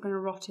not going to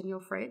rot in your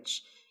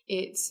fridge.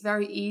 It's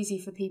very easy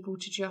for people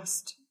to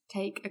just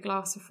take a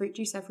glass of fruit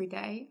juice every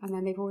day, and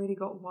then they've already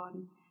got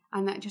one,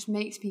 and that just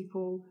makes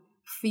people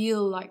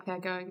feel like they're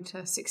going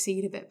to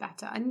succeed a bit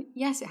better. And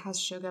yes, it has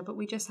sugar, but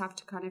we just have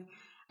to kind of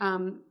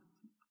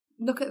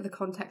look at the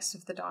context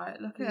of the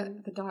diet, look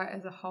at the diet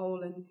as a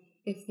whole, and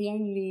if the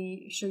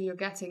only sugar you're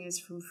getting is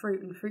from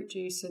fruit and fruit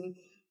juice and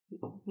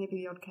maybe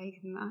the odd cake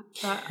and that,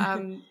 but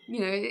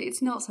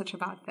it's not such a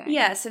bad thing.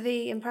 Yeah, so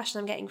the impression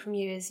I'm getting from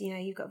you is,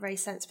 you've got a very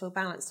sensible,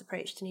 balanced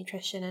approach to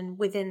nutrition, and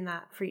within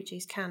that, fruit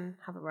juice can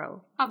have a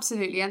role.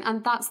 Absolutely,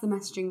 and that's the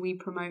messaging we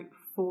promote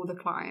for the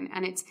client,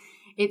 and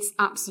it's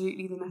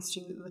absolutely the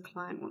messaging that the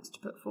client wants to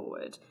put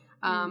forward.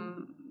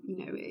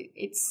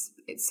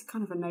 It's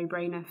kind of a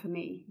no-brainer for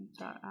me.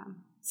 But,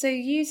 so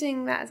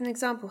using that as an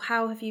example,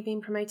 how have you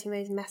been promoting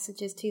those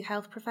messages to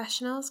health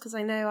professionals? Because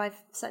I know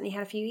I've certainly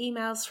had a few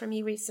emails from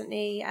you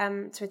recently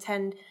to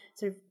attend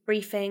sort of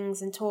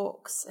briefings and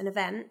talks and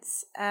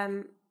events.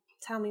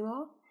 Tell me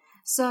more.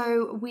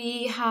 So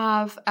we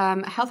have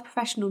a health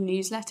professional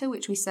newsletter,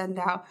 which we send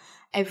out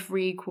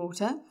every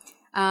quarter.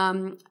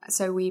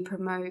 So we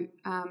promote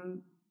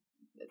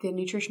the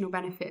nutritional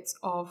benefits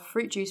of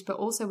fruit juice, but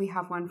also we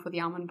have one for the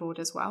almond board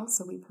as well.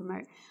 So we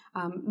promote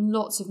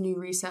lots of new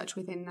research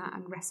within that,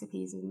 and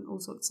recipes and all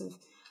sorts of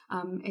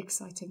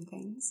exciting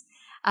things.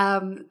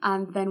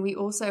 And then we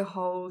also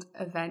hold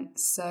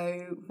events.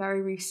 So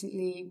very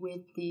recently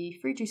with the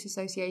Fruit Juice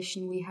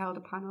Association, we held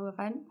a panel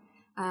event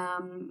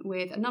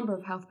with a number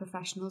of health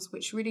professionals,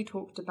 which really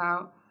talked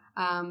about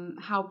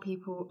how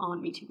people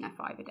aren't meeting their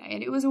 5 a day.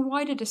 And it was a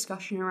wider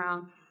discussion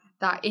around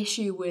that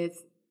issue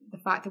with the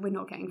fact that we're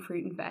not getting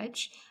fruit and veg,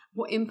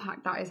 what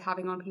impact that is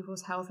having on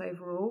people's health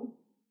overall.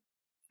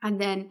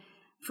 And then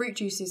fruit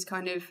juice is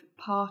kind of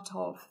part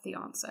of the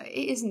answer.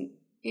 It isn't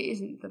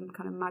the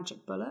kind of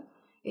magic bullet.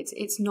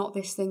 It's not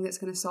this thing that's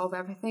going to solve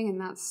everything, and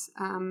that's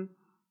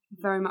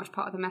very much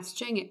part of the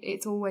messaging.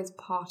 It's always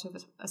part of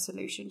a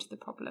solution to the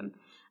problem.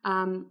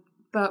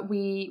 But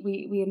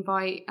we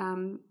invite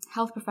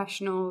health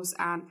professionals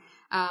and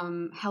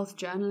health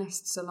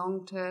journalists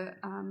along to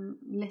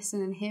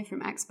listen and hear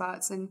from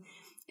experts, and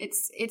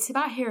it's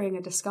about hearing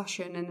a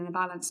discussion and a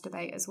balanced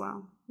debate as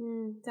well.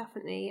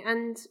 Definitely.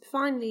 And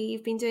finally,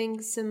 you've been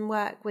doing some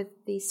work with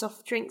the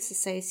Soft Drinks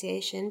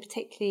Association,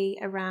 particularly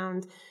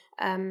around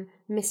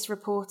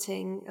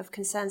misreporting of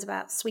concerns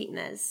about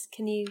sweeteners.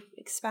 Can you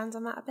expand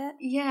on that a bit?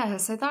 Yeah,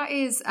 so that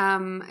is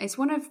it's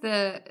one of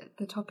the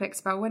topics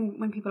about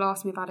when people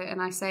ask me about it,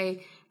 and I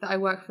say that I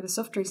work for the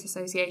Soft Drinks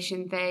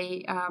Association,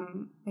 they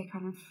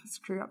kind of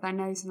screw up their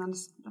nose and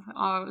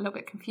are a little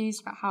bit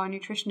confused about how a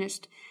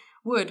nutritionist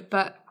would.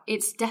 But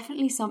it's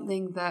definitely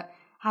something that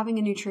having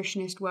a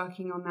nutritionist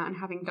working on that, and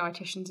having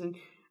dietitians, and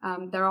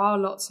there are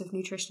lots of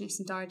nutritionists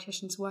and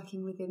dietitians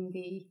working within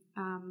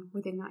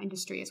that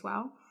industry as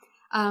well.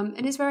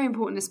 And it's very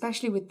important,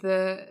 especially with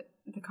the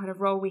kind of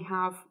role we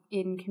have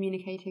in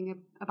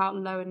communicating about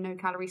low and no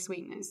calorie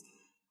sweeteners.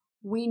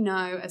 We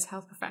know as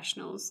health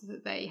professionals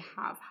that they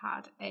have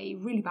had a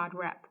really bad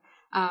rep.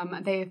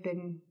 They have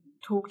been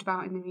talked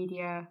about in the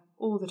media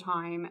all the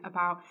time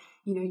about,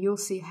 you'll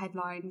see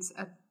headlines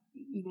of,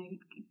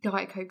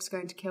 Diet Coke's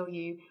going to kill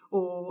you,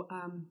 or,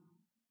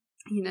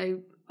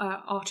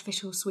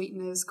 artificial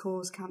sweeteners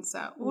cause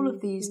cancer. All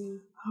of these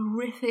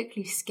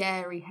horrifically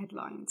scary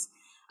headlines.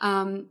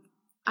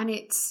 And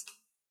it's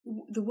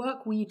the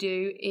work we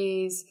do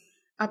is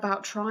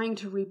about trying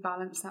to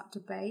rebalance that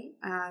debate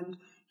and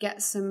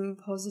get some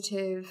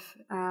positive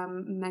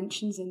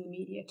mentions in the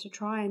media to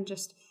try and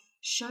just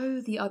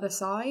show the other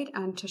side,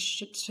 and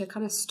to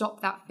kind of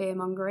stop that fear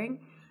mongering.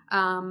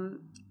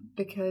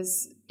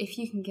 Because if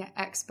you can get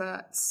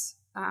experts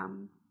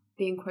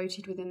being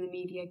quoted within the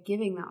media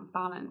giving that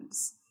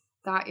balance,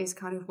 that is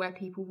kind of where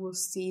people will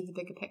see the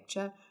bigger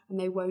picture, and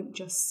they won't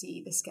just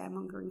see the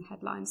scaremongering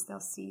headlines. They'll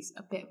see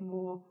a bit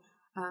more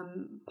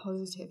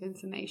positive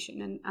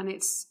information, and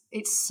it's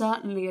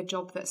certainly a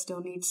job that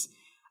still needs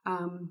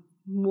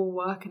more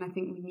work, and I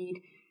think we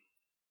need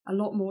a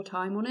lot more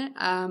time on it,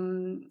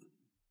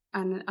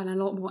 and a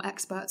lot more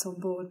experts on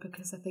board,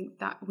 because I think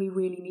that we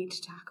really need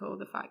to tackle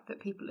the fact that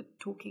people are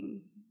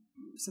talking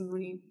some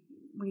really,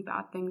 really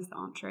bad things that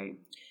aren't true.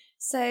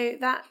 So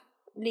that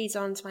leads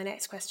on to my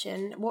next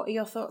question. What are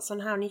your thoughts on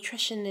how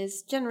nutrition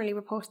is generally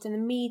reported in the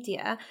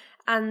media,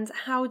 and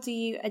how do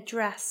you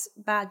address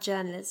bad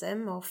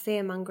journalism or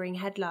fear-mongering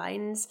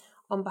headlines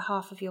on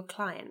behalf of your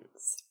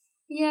clients?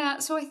 Yeah,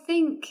 so I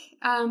think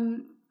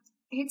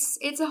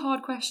it's a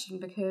hard question,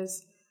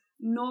 because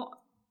not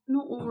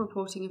all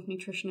reporting of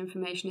nutrition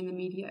information in the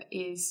media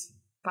is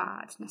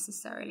bad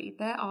necessarily.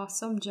 There are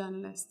some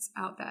journalists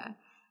out there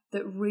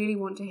that really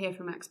want to hear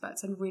from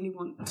experts and really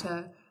want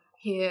to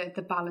hear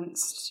the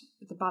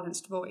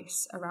balanced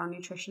voice around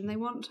nutrition. They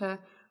want to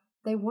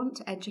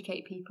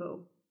educate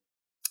people.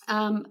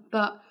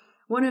 But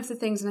one of the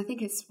things, and I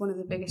think it's one of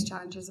the biggest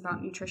challenges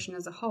about nutrition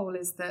as a whole,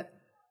 is that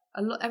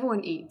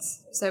everyone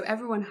eats, so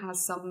everyone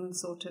has some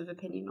sort of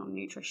opinion on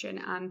nutrition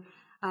and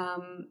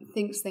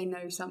thinks they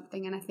know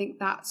something. And I think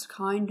that's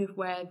kind of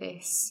where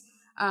this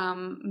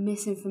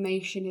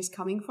misinformation is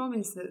coming from,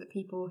 is that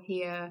people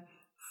hear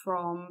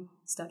from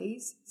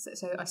studies.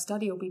 So a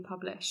study will be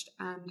published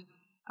and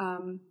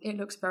it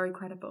looks very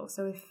credible.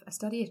 So if a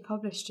study is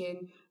published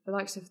in the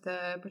likes of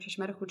the British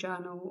Medical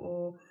Journal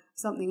or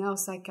something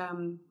else like I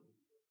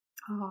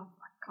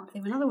can't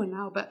think of another one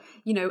now, but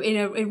in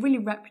a really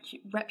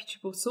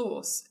reputable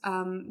source,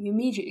 you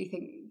immediately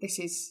think this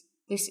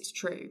is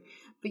true.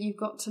 But you've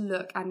got to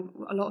look, and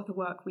a lot of the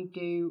work we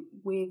do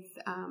with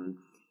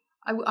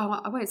I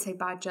won't say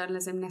bad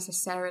journalism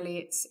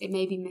necessarily, it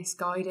may be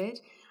misguided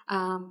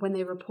when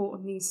they report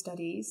on these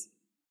studies,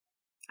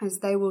 as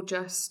they will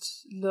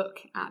just look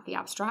at the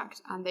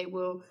abstract and they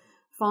will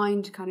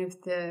find kind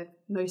of the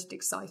most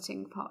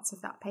exciting parts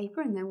of that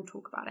paper and they will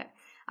talk about it,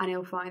 and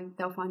they'll find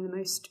the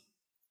most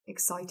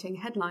exciting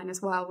headline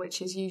as well,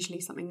 which is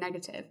usually something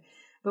negative.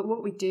 But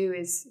what we do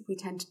is we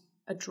tend to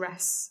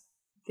address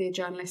the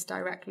journalist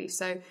directly.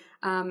 So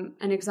an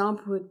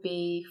example would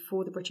be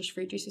for the British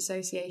Fruit Juice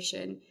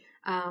Association.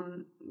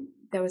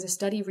 There was a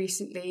study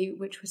recently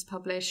which was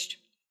published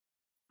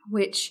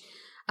which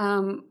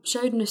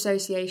showed an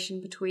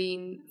association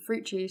between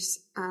fruit juice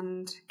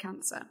and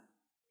cancer.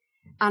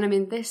 And I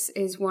mean, this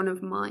is one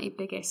of my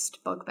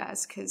biggest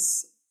bugbears,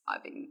 because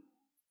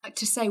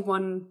to say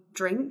one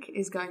drink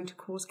is going to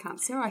cause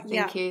cancer, I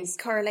think is...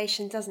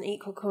 correlation doesn't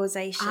equal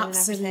causation.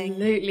 Absolutely. And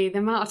everything. The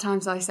amount of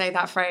times I say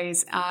that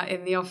phrase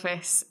in the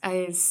office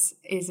is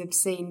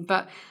obscene.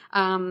 But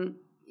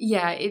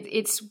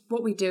it's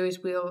what we do is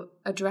we'll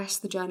address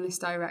the journalist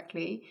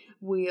directly.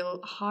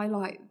 We'll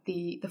highlight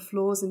the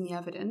flaws in the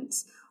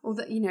evidence, or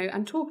that,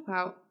 and talk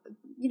about,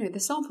 the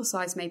sample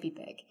size may be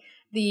big.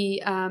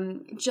 The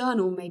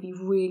journal may be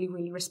really,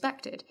 really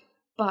respected,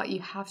 but you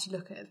have to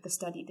look at the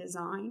study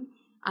design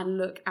and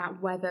look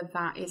at whether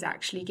that is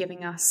actually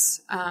giving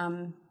us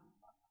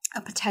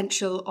a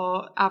potential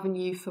or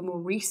avenue for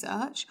more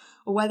research,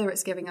 or whether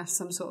it's giving us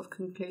some sort of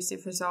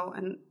conclusive result.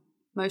 And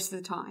most of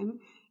the time,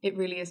 it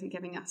really isn't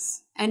giving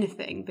us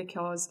anything,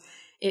 because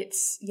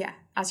it's,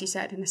 as you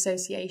said, an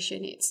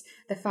association. It's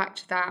the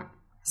fact that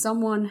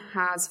someone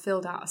has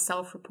filled out a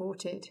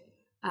self-reported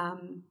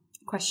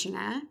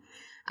questionnaire,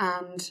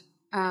 and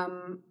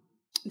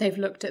they've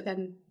looked at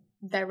then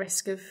their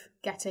risk of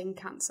getting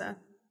cancer.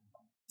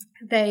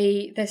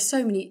 There's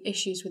so many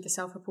issues with the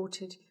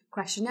self-reported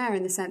questionnaire,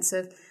 in the sense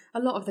of a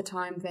lot of the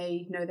time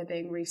they know they're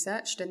being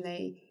researched and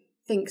they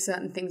think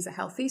certain things are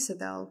healthy, so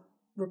they'll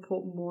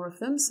report more of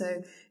them.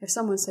 So if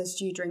someone says,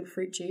 do you drink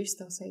fruit juice,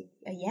 they'll say,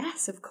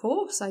 yes, of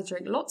course, I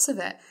drink lots of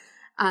it.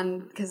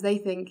 And because they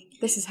think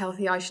this is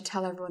healthy, I should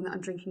tell everyone that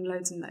I'm drinking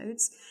loads and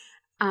loads.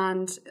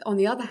 And on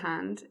the other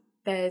hand,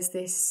 there's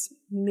this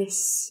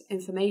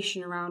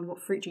misinformation around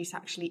what fruit juice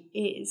actually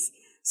is.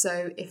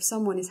 So if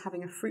someone is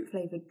having a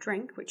fruit-flavoured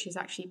drink, which is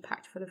actually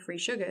packed full of free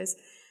sugars,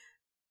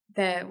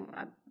 they're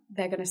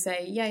going to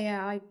say,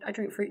 I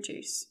drink fruit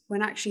juice,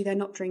 when actually they're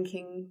not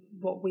drinking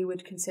what we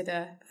would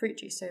consider fruit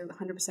juice. So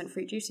 100%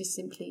 fruit juice is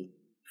simply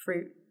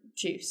fruit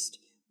juiced.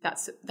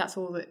 That's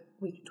all that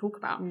we can talk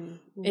about.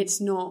 Mm-hmm.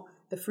 It's not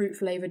the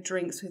fruit-flavoured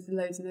drinks with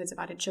loads and loads of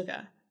added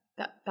sugar.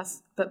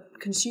 But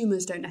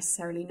consumers don't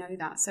necessarily know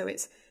that. So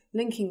it's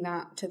linking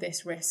that to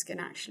this risk,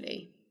 and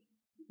actually,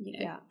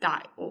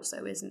 that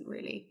also isn't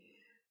really.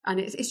 And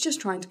it's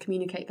just trying to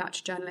communicate that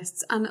to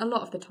journalists. And a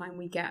lot of the time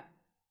we get,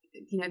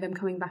 them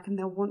coming back and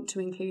they'll want to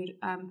include,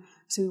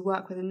 so we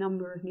work with a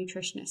number of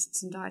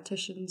nutritionists and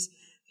dietitians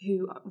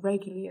who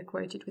regularly are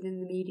quoted within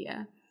the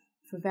media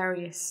for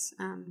various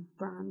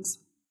brands.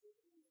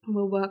 And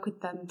we'll work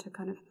with them to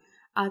kind of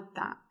add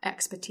that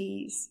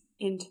expertise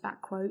into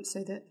that quote,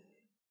 so that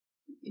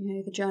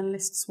the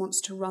journalists wants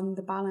to run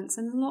the balance.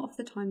 And a lot of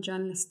the time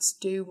journalists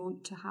do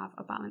want to have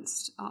a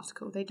balanced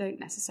article. They don't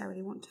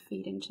necessarily want to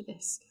feed into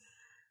this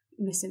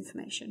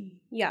misinformation.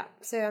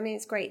 So I mean,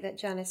 it's great that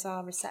journalists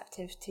are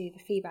receptive to the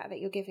feedback that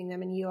you're giving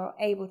them, and you're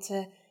able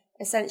to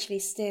essentially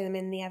steer them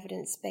in the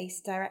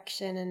evidence-based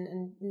direction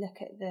and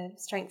look at the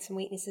strengths and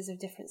weaknesses of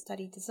different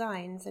study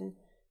designs. And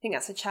I think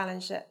that's a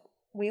challenge that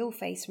we all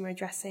face when we're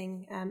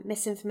addressing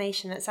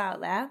misinformation that's out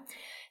there.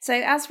 So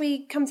as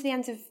we come to the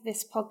end of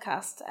this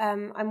podcast,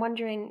 I'm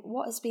wondering,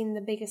 what has been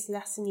the biggest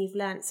lesson you've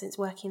learnt since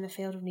working in the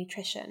field of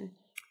nutrition?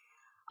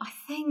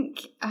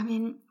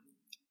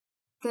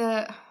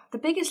 The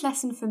biggest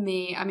lesson for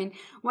me,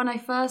 when I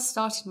first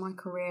started my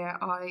career,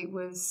 I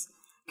was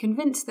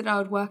convinced that I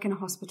would work in a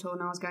hospital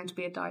and I was going to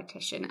be a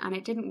dietitian, and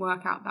it didn't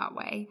work out that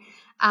way.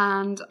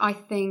 And I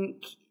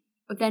think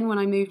then when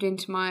I moved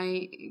into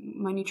my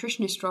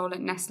nutritionist role at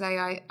Nestle,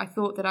 I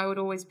thought that I would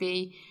always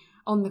be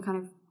on the kind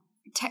of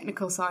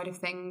technical side of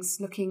things,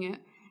 looking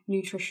at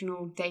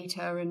nutritional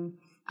data and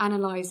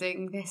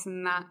analysing this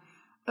and that.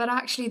 But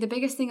actually, the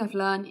biggest thing I've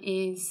learned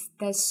is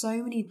there's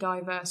so many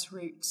diverse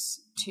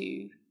routes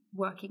to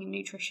working in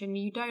nutrition.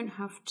 You don't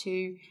have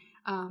to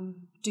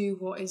do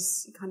what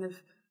is kind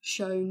of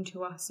shown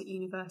to us at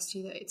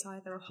university, that it's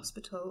either a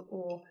hospital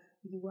or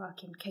you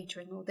work in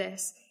catering or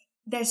this.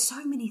 There's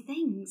so many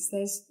things.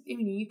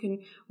 You can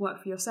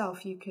work for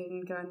yourself, you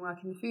can go and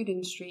work in the food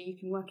industry, you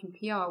can work in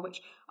PR,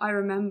 which I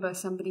remember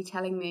somebody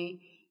telling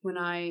me when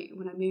I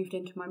moved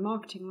into my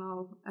marketing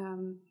role.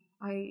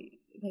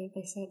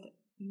 They said,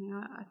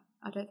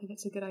 I don't think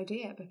it's a good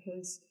idea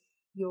because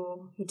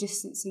you're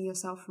distancing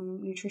yourself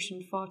from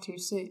nutrition far too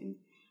soon.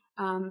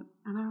 And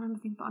I remember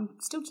thinking, but I'm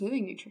still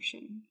doing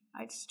nutrition.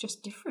 It's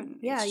just different.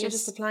 Yeah, you're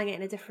just applying it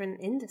in a different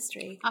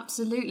industry.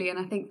 Absolutely. And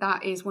I think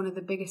that is one of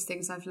the biggest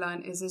things I've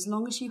learned, is as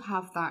long as you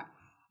have that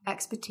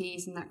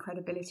expertise and that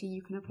credibility,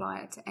 you can apply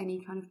it to any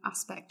kind of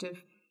aspect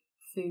of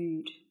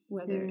food,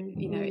 whether,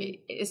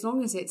 as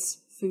long as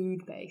it's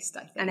food-based,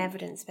 I think. And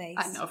evidence-based.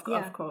 And of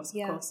course.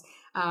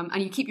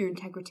 And you keep your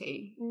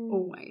integrity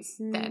always,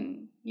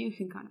 then you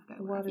can kind of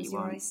go wherever you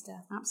want.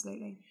 Oyster.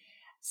 Absolutely.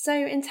 So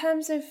in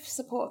terms of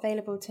support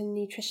available to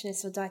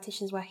nutritionists or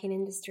dietitians working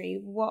in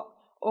industry, what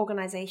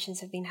organisations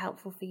have been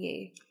helpful for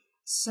you?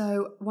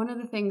 So one of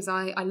the things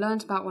I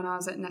learned about when I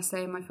was at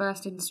Nestle in my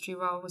first industry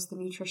role was the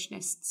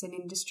Nutritionists in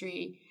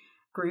Industry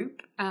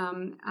group,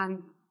 and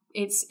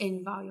it's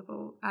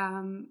invaluable.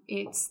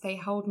 They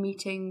hold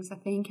meetings, I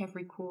think,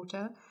 every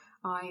quarter.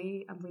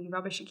 I am really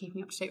rubbish at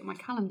keeping up to date with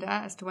my calendar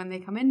as to when they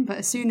come in, but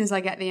as soon as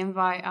I get the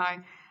invite,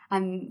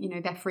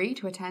 they're free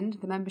to attend.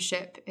 The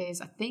membership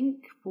is, I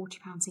think,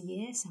 £40 a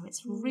year, so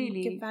it's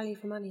really good value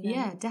for money then.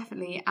 Yeah,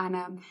 definitely.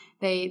 And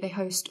they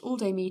host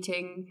all-day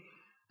meeting.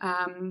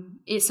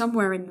 It's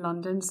somewhere in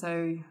London,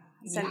 so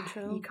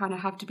central. You kind of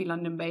have to be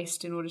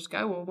London-based in order to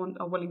go,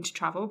 or willing to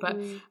travel. But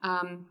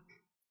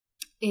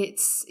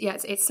it's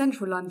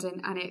central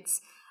London, and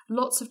it's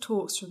lots of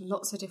talks from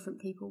lots of different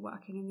people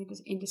working in the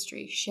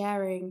industry,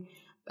 sharing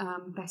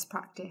best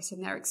practice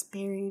and their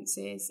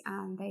experiences,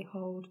 and they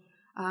hold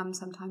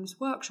sometimes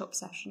workshop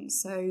sessions.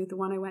 So the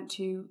one I went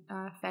to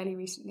fairly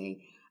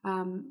recently,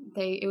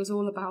 it was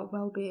all about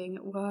well-being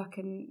at work,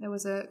 and there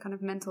was a kind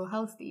of mental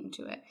health theme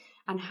to it,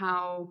 and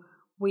how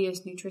we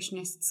as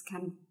nutritionists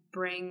can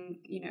bring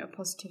a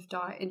positive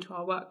diet into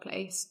our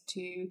workplace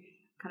to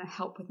kind of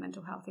help with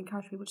mental health,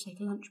 encourage people to take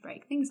a lunch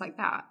break, things like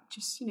that.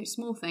 Just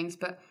small things,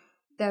 but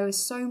there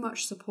was so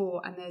much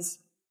support, and there's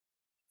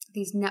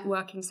these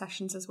networking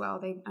sessions as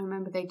well. I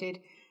remember they did,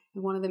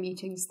 in one of the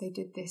meetings, they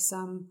did this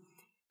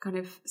kind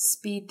of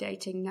speed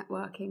dating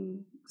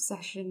networking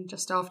session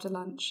just after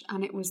lunch,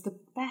 and it was the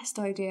best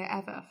idea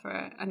ever for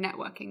a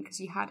networking, because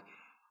you had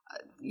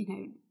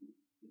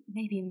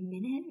maybe a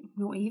minute,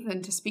 not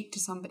even, to speak to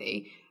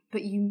somebody,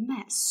 but you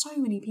met so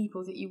many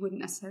people that you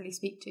wouldn't necessarily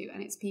speak to,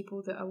 and it's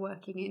people that are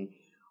working in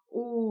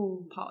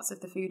all parts of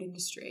the food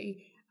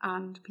industry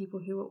and people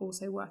who are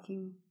also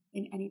working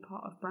in any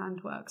part of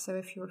brand work. So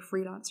if you're a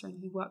freelancer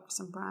and you work for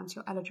some brands,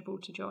 you're eligible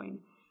to join.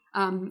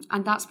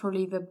 And that's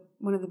probably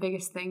one of the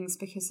biggest things,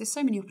 because there's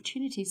so many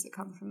opportunities that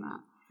come from that.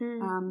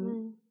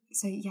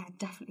 So yeah,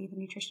 definitely the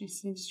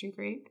Nutritionists Industry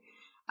Group.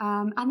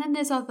 And then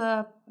there's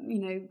other,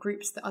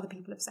 groups that other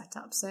people have set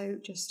up. So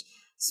just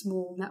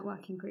small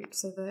networking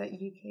groups. So the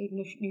UK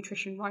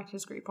Nutrition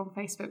Writers Group on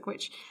Facebook,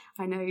 which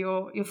I know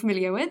you're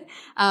familiar with.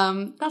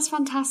 That's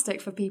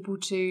fantastic for people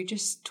to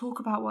just talk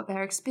about what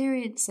they're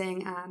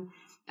experiencing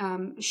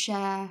and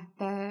share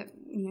their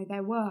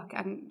work,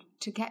 and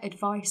to get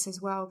advice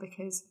as well,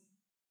 because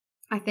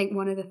I think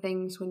one of the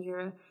things when you're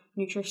a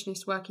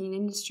nutritionist working in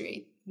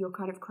industry, you're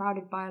kind of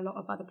crowded by a lot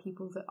of other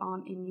people that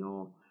aren't in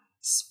your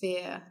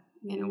sphere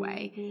in a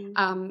way.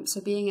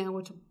 So being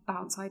able to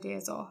bounce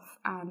ideas off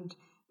and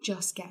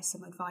just get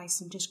some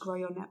advice and just grow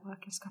your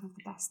network is kind of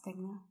the best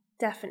thing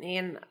there. Definitely.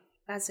 And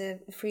as a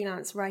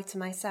freelance writer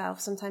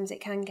myself, sometimes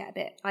it can get a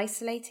bit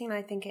isolating.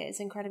 I think it is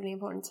incredibly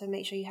important to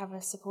make sure you have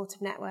a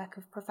supportive network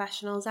of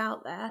professionals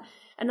out there.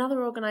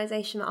 Another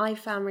organisation that I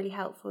found really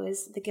helpful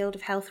is the Guild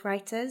of Health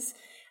Writers.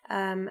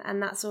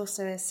 And that's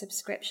also a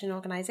subscription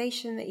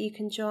organisation that you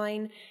can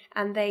join,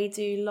 and they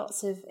do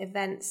lots of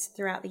events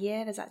throughout the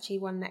year. There's actually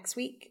one next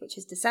week, which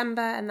is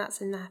December, and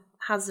that's in the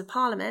Houses of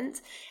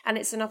Parliament, and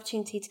it's an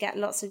opportunity to get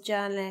lots of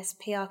journalists,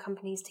 PR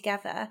companies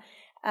together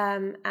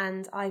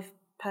and I've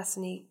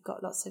personally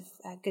got lots of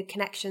good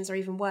connections or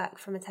even work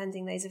from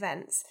attending those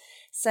events.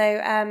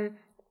 So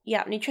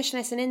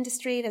nutritionists in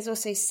industry. There's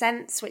also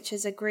Sense, which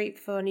is a group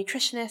for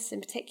nutritionists in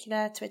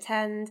particular to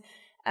attend.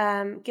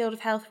 Guild of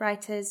Health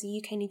Writers, the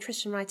UK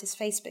Nutrition Writers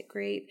Facebook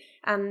group,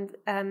 and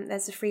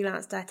there's a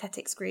freelance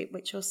dietetics group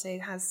which also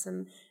has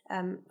some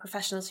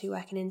professionals who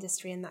work in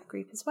industry in that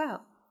group as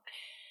well.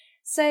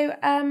 So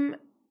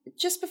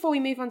just before we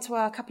move on to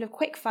our couple of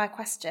quick-fire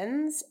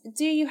questions,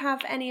 do you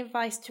have any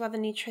advice to other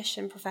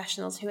nutrition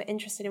professionals who are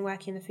interested in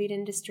working in the food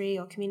industry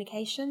or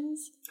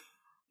communications?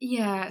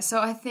 Yeah,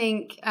 so I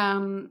think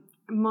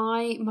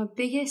my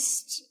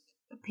biggest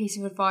piece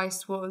of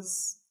advice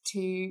was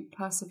to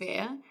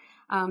persevere.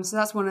 So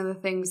that's one of the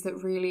things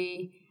that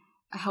really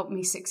helped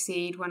me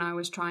succeed when I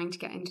was trying to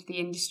get into the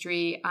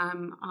industry.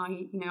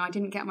 I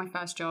didn't get my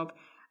first job.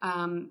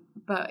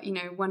 But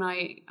when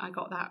I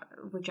got that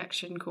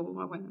rejection call,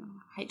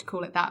 I hate to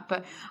call it that,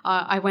 but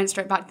I went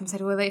straight back to them and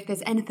said, well, if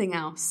there's anything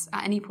else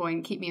at any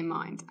point, keep me in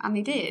mind. And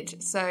they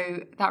did.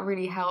 So that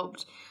really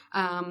helped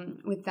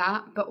with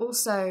that, but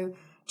also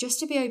just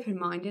to be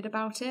open-minded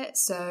about it.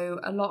 So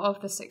a lot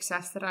of the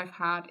success that I've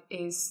had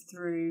is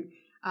through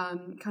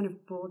kind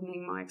of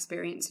broadening my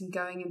experience and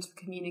going into the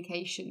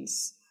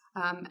communications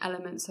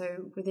element.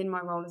 So within my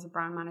role as a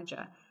brand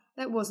manager,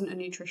 that wasn't a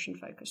nutrition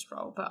focused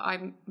role, but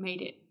I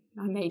made it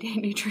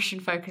nutrition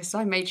focused. So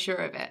I made sure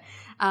of it.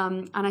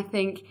 And I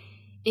think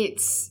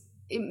it's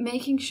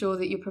making sure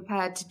that you're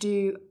prepared to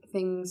do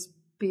things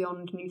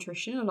beyond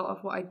nutrition. A lot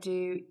of what I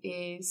do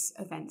is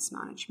events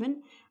management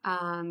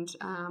and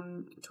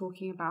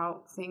talking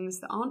about things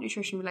that aren't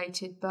nutrition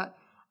related, but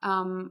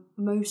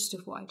most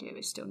of what I do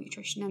is still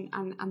nutrition,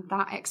 and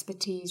that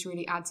expertise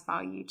really adds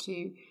value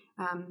to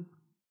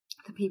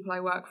the people I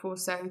work for.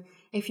 So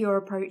if you're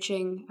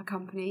approaching a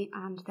company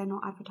and they're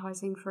not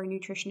advertising for a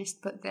nutritionist,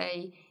 but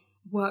they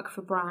work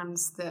for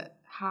brands that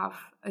have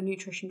a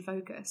nutrition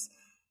focus,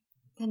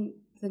 then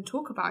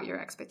talk about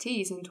your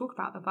expertise and talk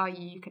about the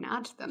value you can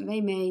add to them. They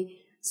may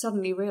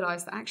suddenly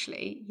realise that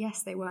actually,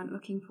 yes, they weren't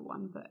looking for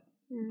one, but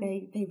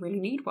they really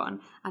need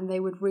one and they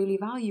would really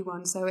value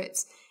one. So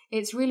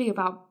it's really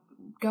about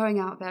going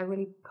out there,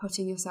 really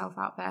putting yourself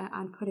out there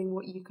and putting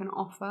what you can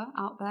offer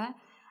out there,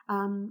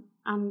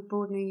 and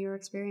broadening your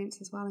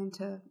experience as well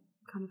into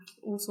kind of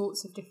all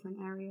sorts of different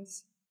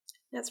areas.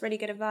 That's really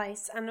good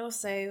advice. And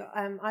also,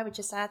 I would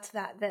just add to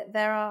that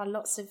there are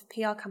lots of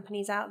PR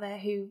companies out there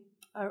who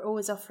are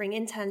always offering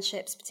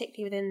internships,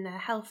 particularly within their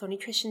health or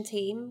nutrition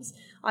teams.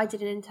 I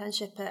did an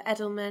internship at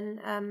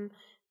Edelman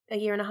a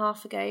year and a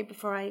half ago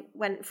before I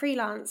went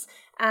freelance,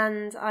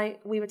 and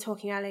we were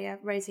talking earlier,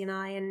 Rosie and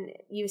I, and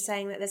you were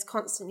saying that there's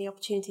constantly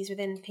opportunities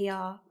within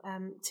PR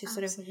to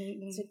sort of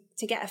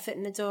to get a foot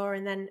in the door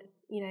and then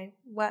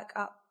work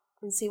up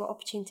and see what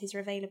opportunities are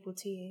available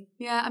to you.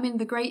 Yeah, I mean,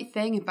 the great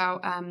thing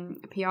about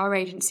PR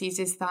agencies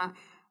is that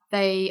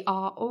they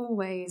are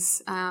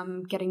always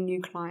getting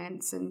new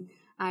clients and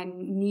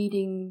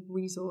needing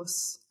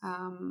resource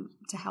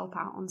to help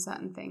out on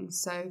certain things.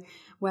 So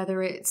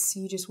whether it's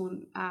you just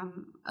want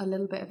a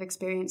little bit of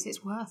experience,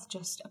 it's worth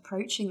just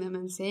approaching them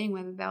and seeing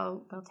whether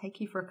they'll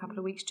take you for a couple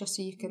of weeks just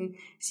so you can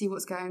see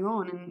what's going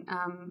on.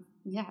 And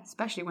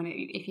especially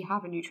if you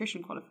have a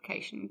nutrition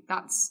qualification,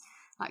 that's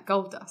like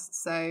gold dust.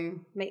 So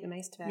make the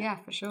most of it. Yeah,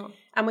 for sure.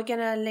 And we're going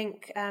to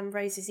link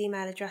Rosie's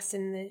email address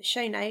in the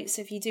show notes.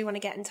 So if you do want to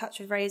get in touch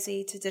with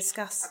Rosie to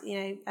discuss,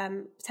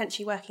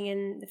 potentially working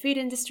in the food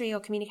industry or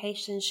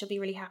communications, she'll be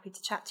really happy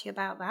to chat to you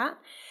about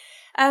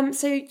that.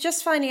 So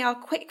just finally, our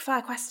quick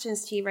fire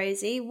questions to you,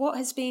 Rosie. What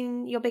has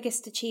been your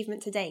biggest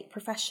achievement to date,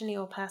 professionally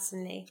or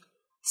personally?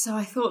 So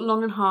I thought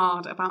long and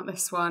hard about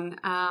this one,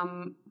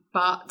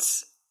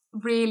 but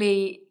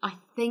really I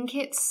think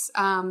it's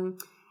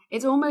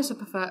almost a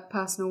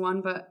personal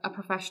one, but a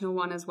professional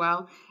one as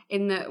well.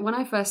 In that, when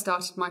I first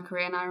started my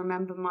career, and I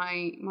remember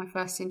my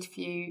first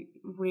interview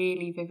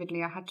really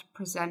vividly, I had to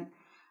present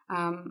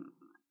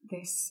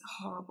this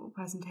horrible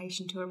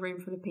presentation to a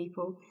room full of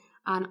people,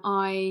 and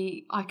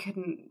I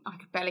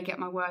could barely get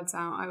my words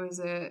out. I was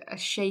a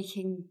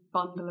shaking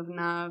bundle of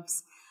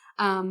nerves,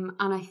 and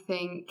I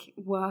think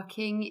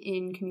working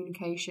in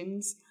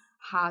communications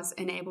has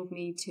enabled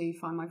me to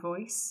find my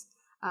voice.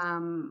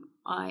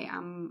 I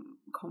am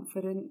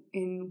confident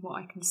in what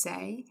I can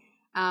say,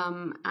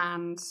 and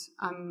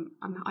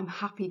I'm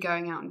happy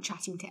going out and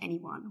chatting to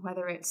anyone.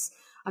 Whether it's,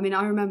 I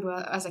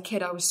remember as a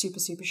kid I was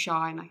super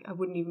shy, and I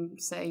wouldn't even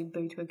say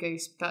boo to a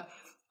goose. But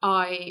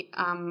I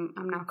am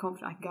now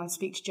confident. I can go and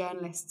speak to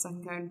journalists. I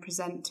can go and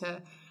present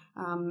to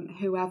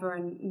whoever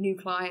and new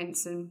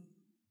clients, and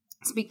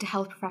speak to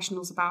health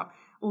professionals about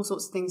all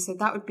sorts of things. So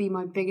that would be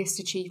my biggest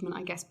achievement,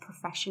 I guess,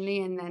 professionally,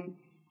 and then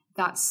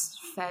that's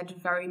fed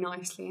very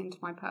nicely into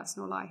my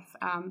personal life.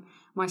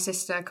 My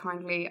sister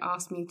kindly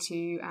asked me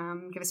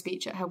to give a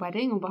speech at her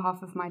wedding on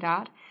behalf of my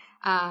dad,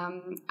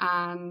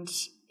 and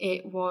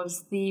it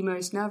was the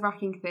most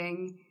nerve-wracking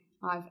thing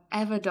I've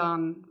ever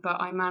done, but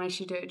I managed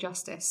to do it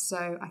justice.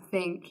 So I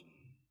think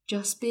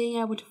just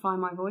being able to find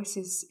my voice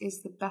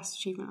is the best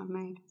achievement I've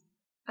made.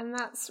 And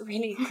that's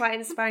really quite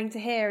inspiring to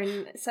hear,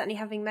 and certainly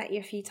having met you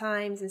a few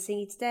times and seeing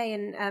you today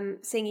and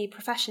seeing you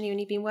professionally when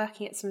you've been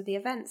working at some of the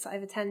events that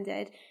I've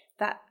attended,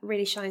 that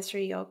really shines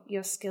through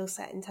your skill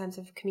set in terms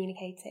of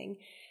communicating.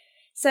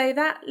 So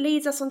that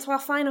leads us on to our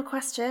final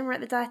question. We're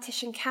at the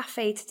Dietitian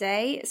Cafe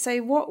today. So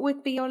what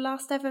would be your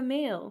last ever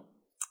meal?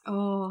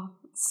 Oh,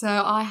 so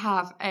I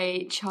have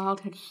a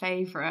childhood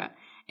favourite.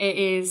 It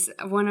is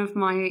one of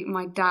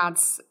my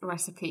dad's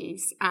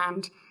recipes,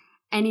 and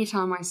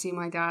anytime I see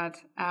my dad,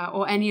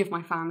 or any of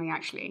my family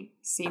actually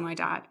see my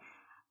dad,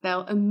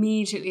 they'll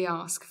immediately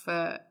ask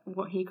for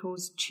what he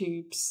calls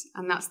tubes.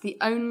 And that's the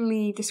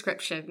only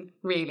description,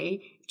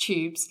 really,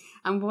 tubes.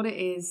 And what it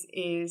is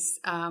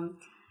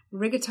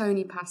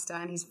rigatoni pasta,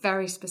 and he's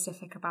very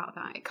specific about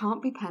that. It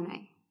can't be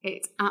penne.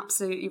 It's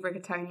absolutely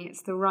rigatoni.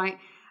 It's the right,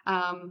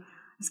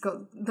 it's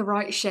got the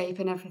right shape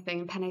and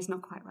everything. Penne's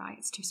not quite right.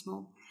 It's too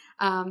small.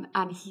 And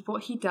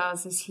what he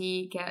does is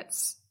he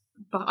gets,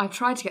 but I've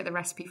tried to get the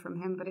recipe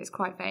from him, but it's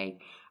quite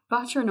vague,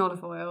 butter and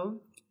olive oil,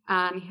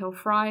 and he'll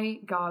fry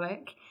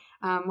garlic.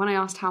 When I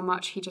asked how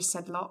much, he just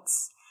said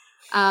lots.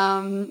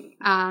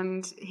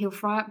 And he'll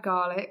fry up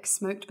garlic,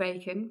 smoked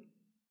bacon,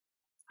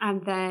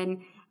 and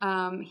then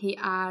he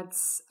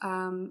adds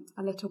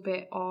a little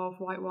bit of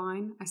white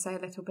wine. I say a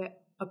little bit,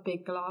 a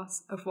big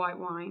glass of white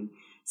wine,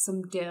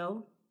 some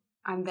dill,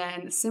 and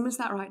then simmers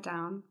that right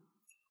down.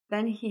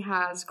 Then he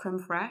has creme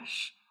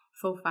fraiche,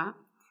 full fat,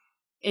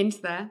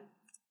 into there,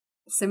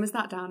 simmers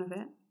that down a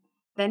bit.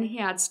 Then he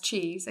adds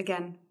cheese,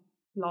 again,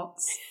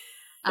 lots.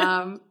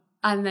 And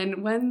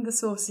then when the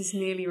sauce is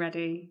nearly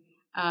ready,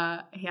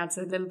 he adds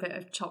a little bit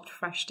of chopped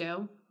fresh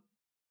dill.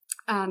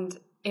 And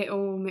it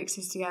all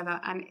mixes together,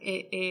 and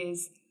it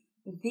is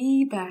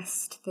the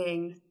best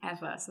thing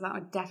ever. So that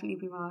would definitely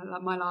be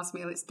my last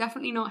meal. It's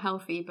definitely not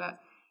healthy,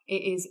 but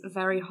it is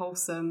very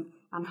wholesome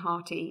and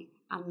hearty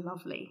and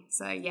lovely.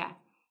 So yeah,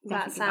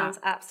 that sounds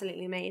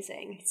absolutely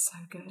amazing. It's so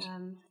good.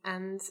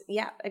 And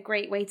yeah, a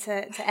great way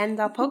to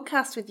end our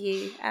podcast with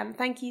you.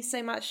 Thank you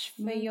so much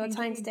for your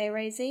time today,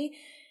 Rosie.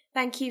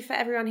 Thank you for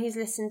everyone who's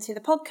listened to the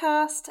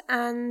podcast,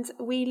 and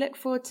we look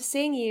forward to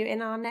seeing you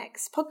in our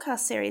next podcast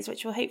series,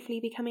 which will hopefully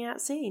be coming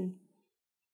out soon.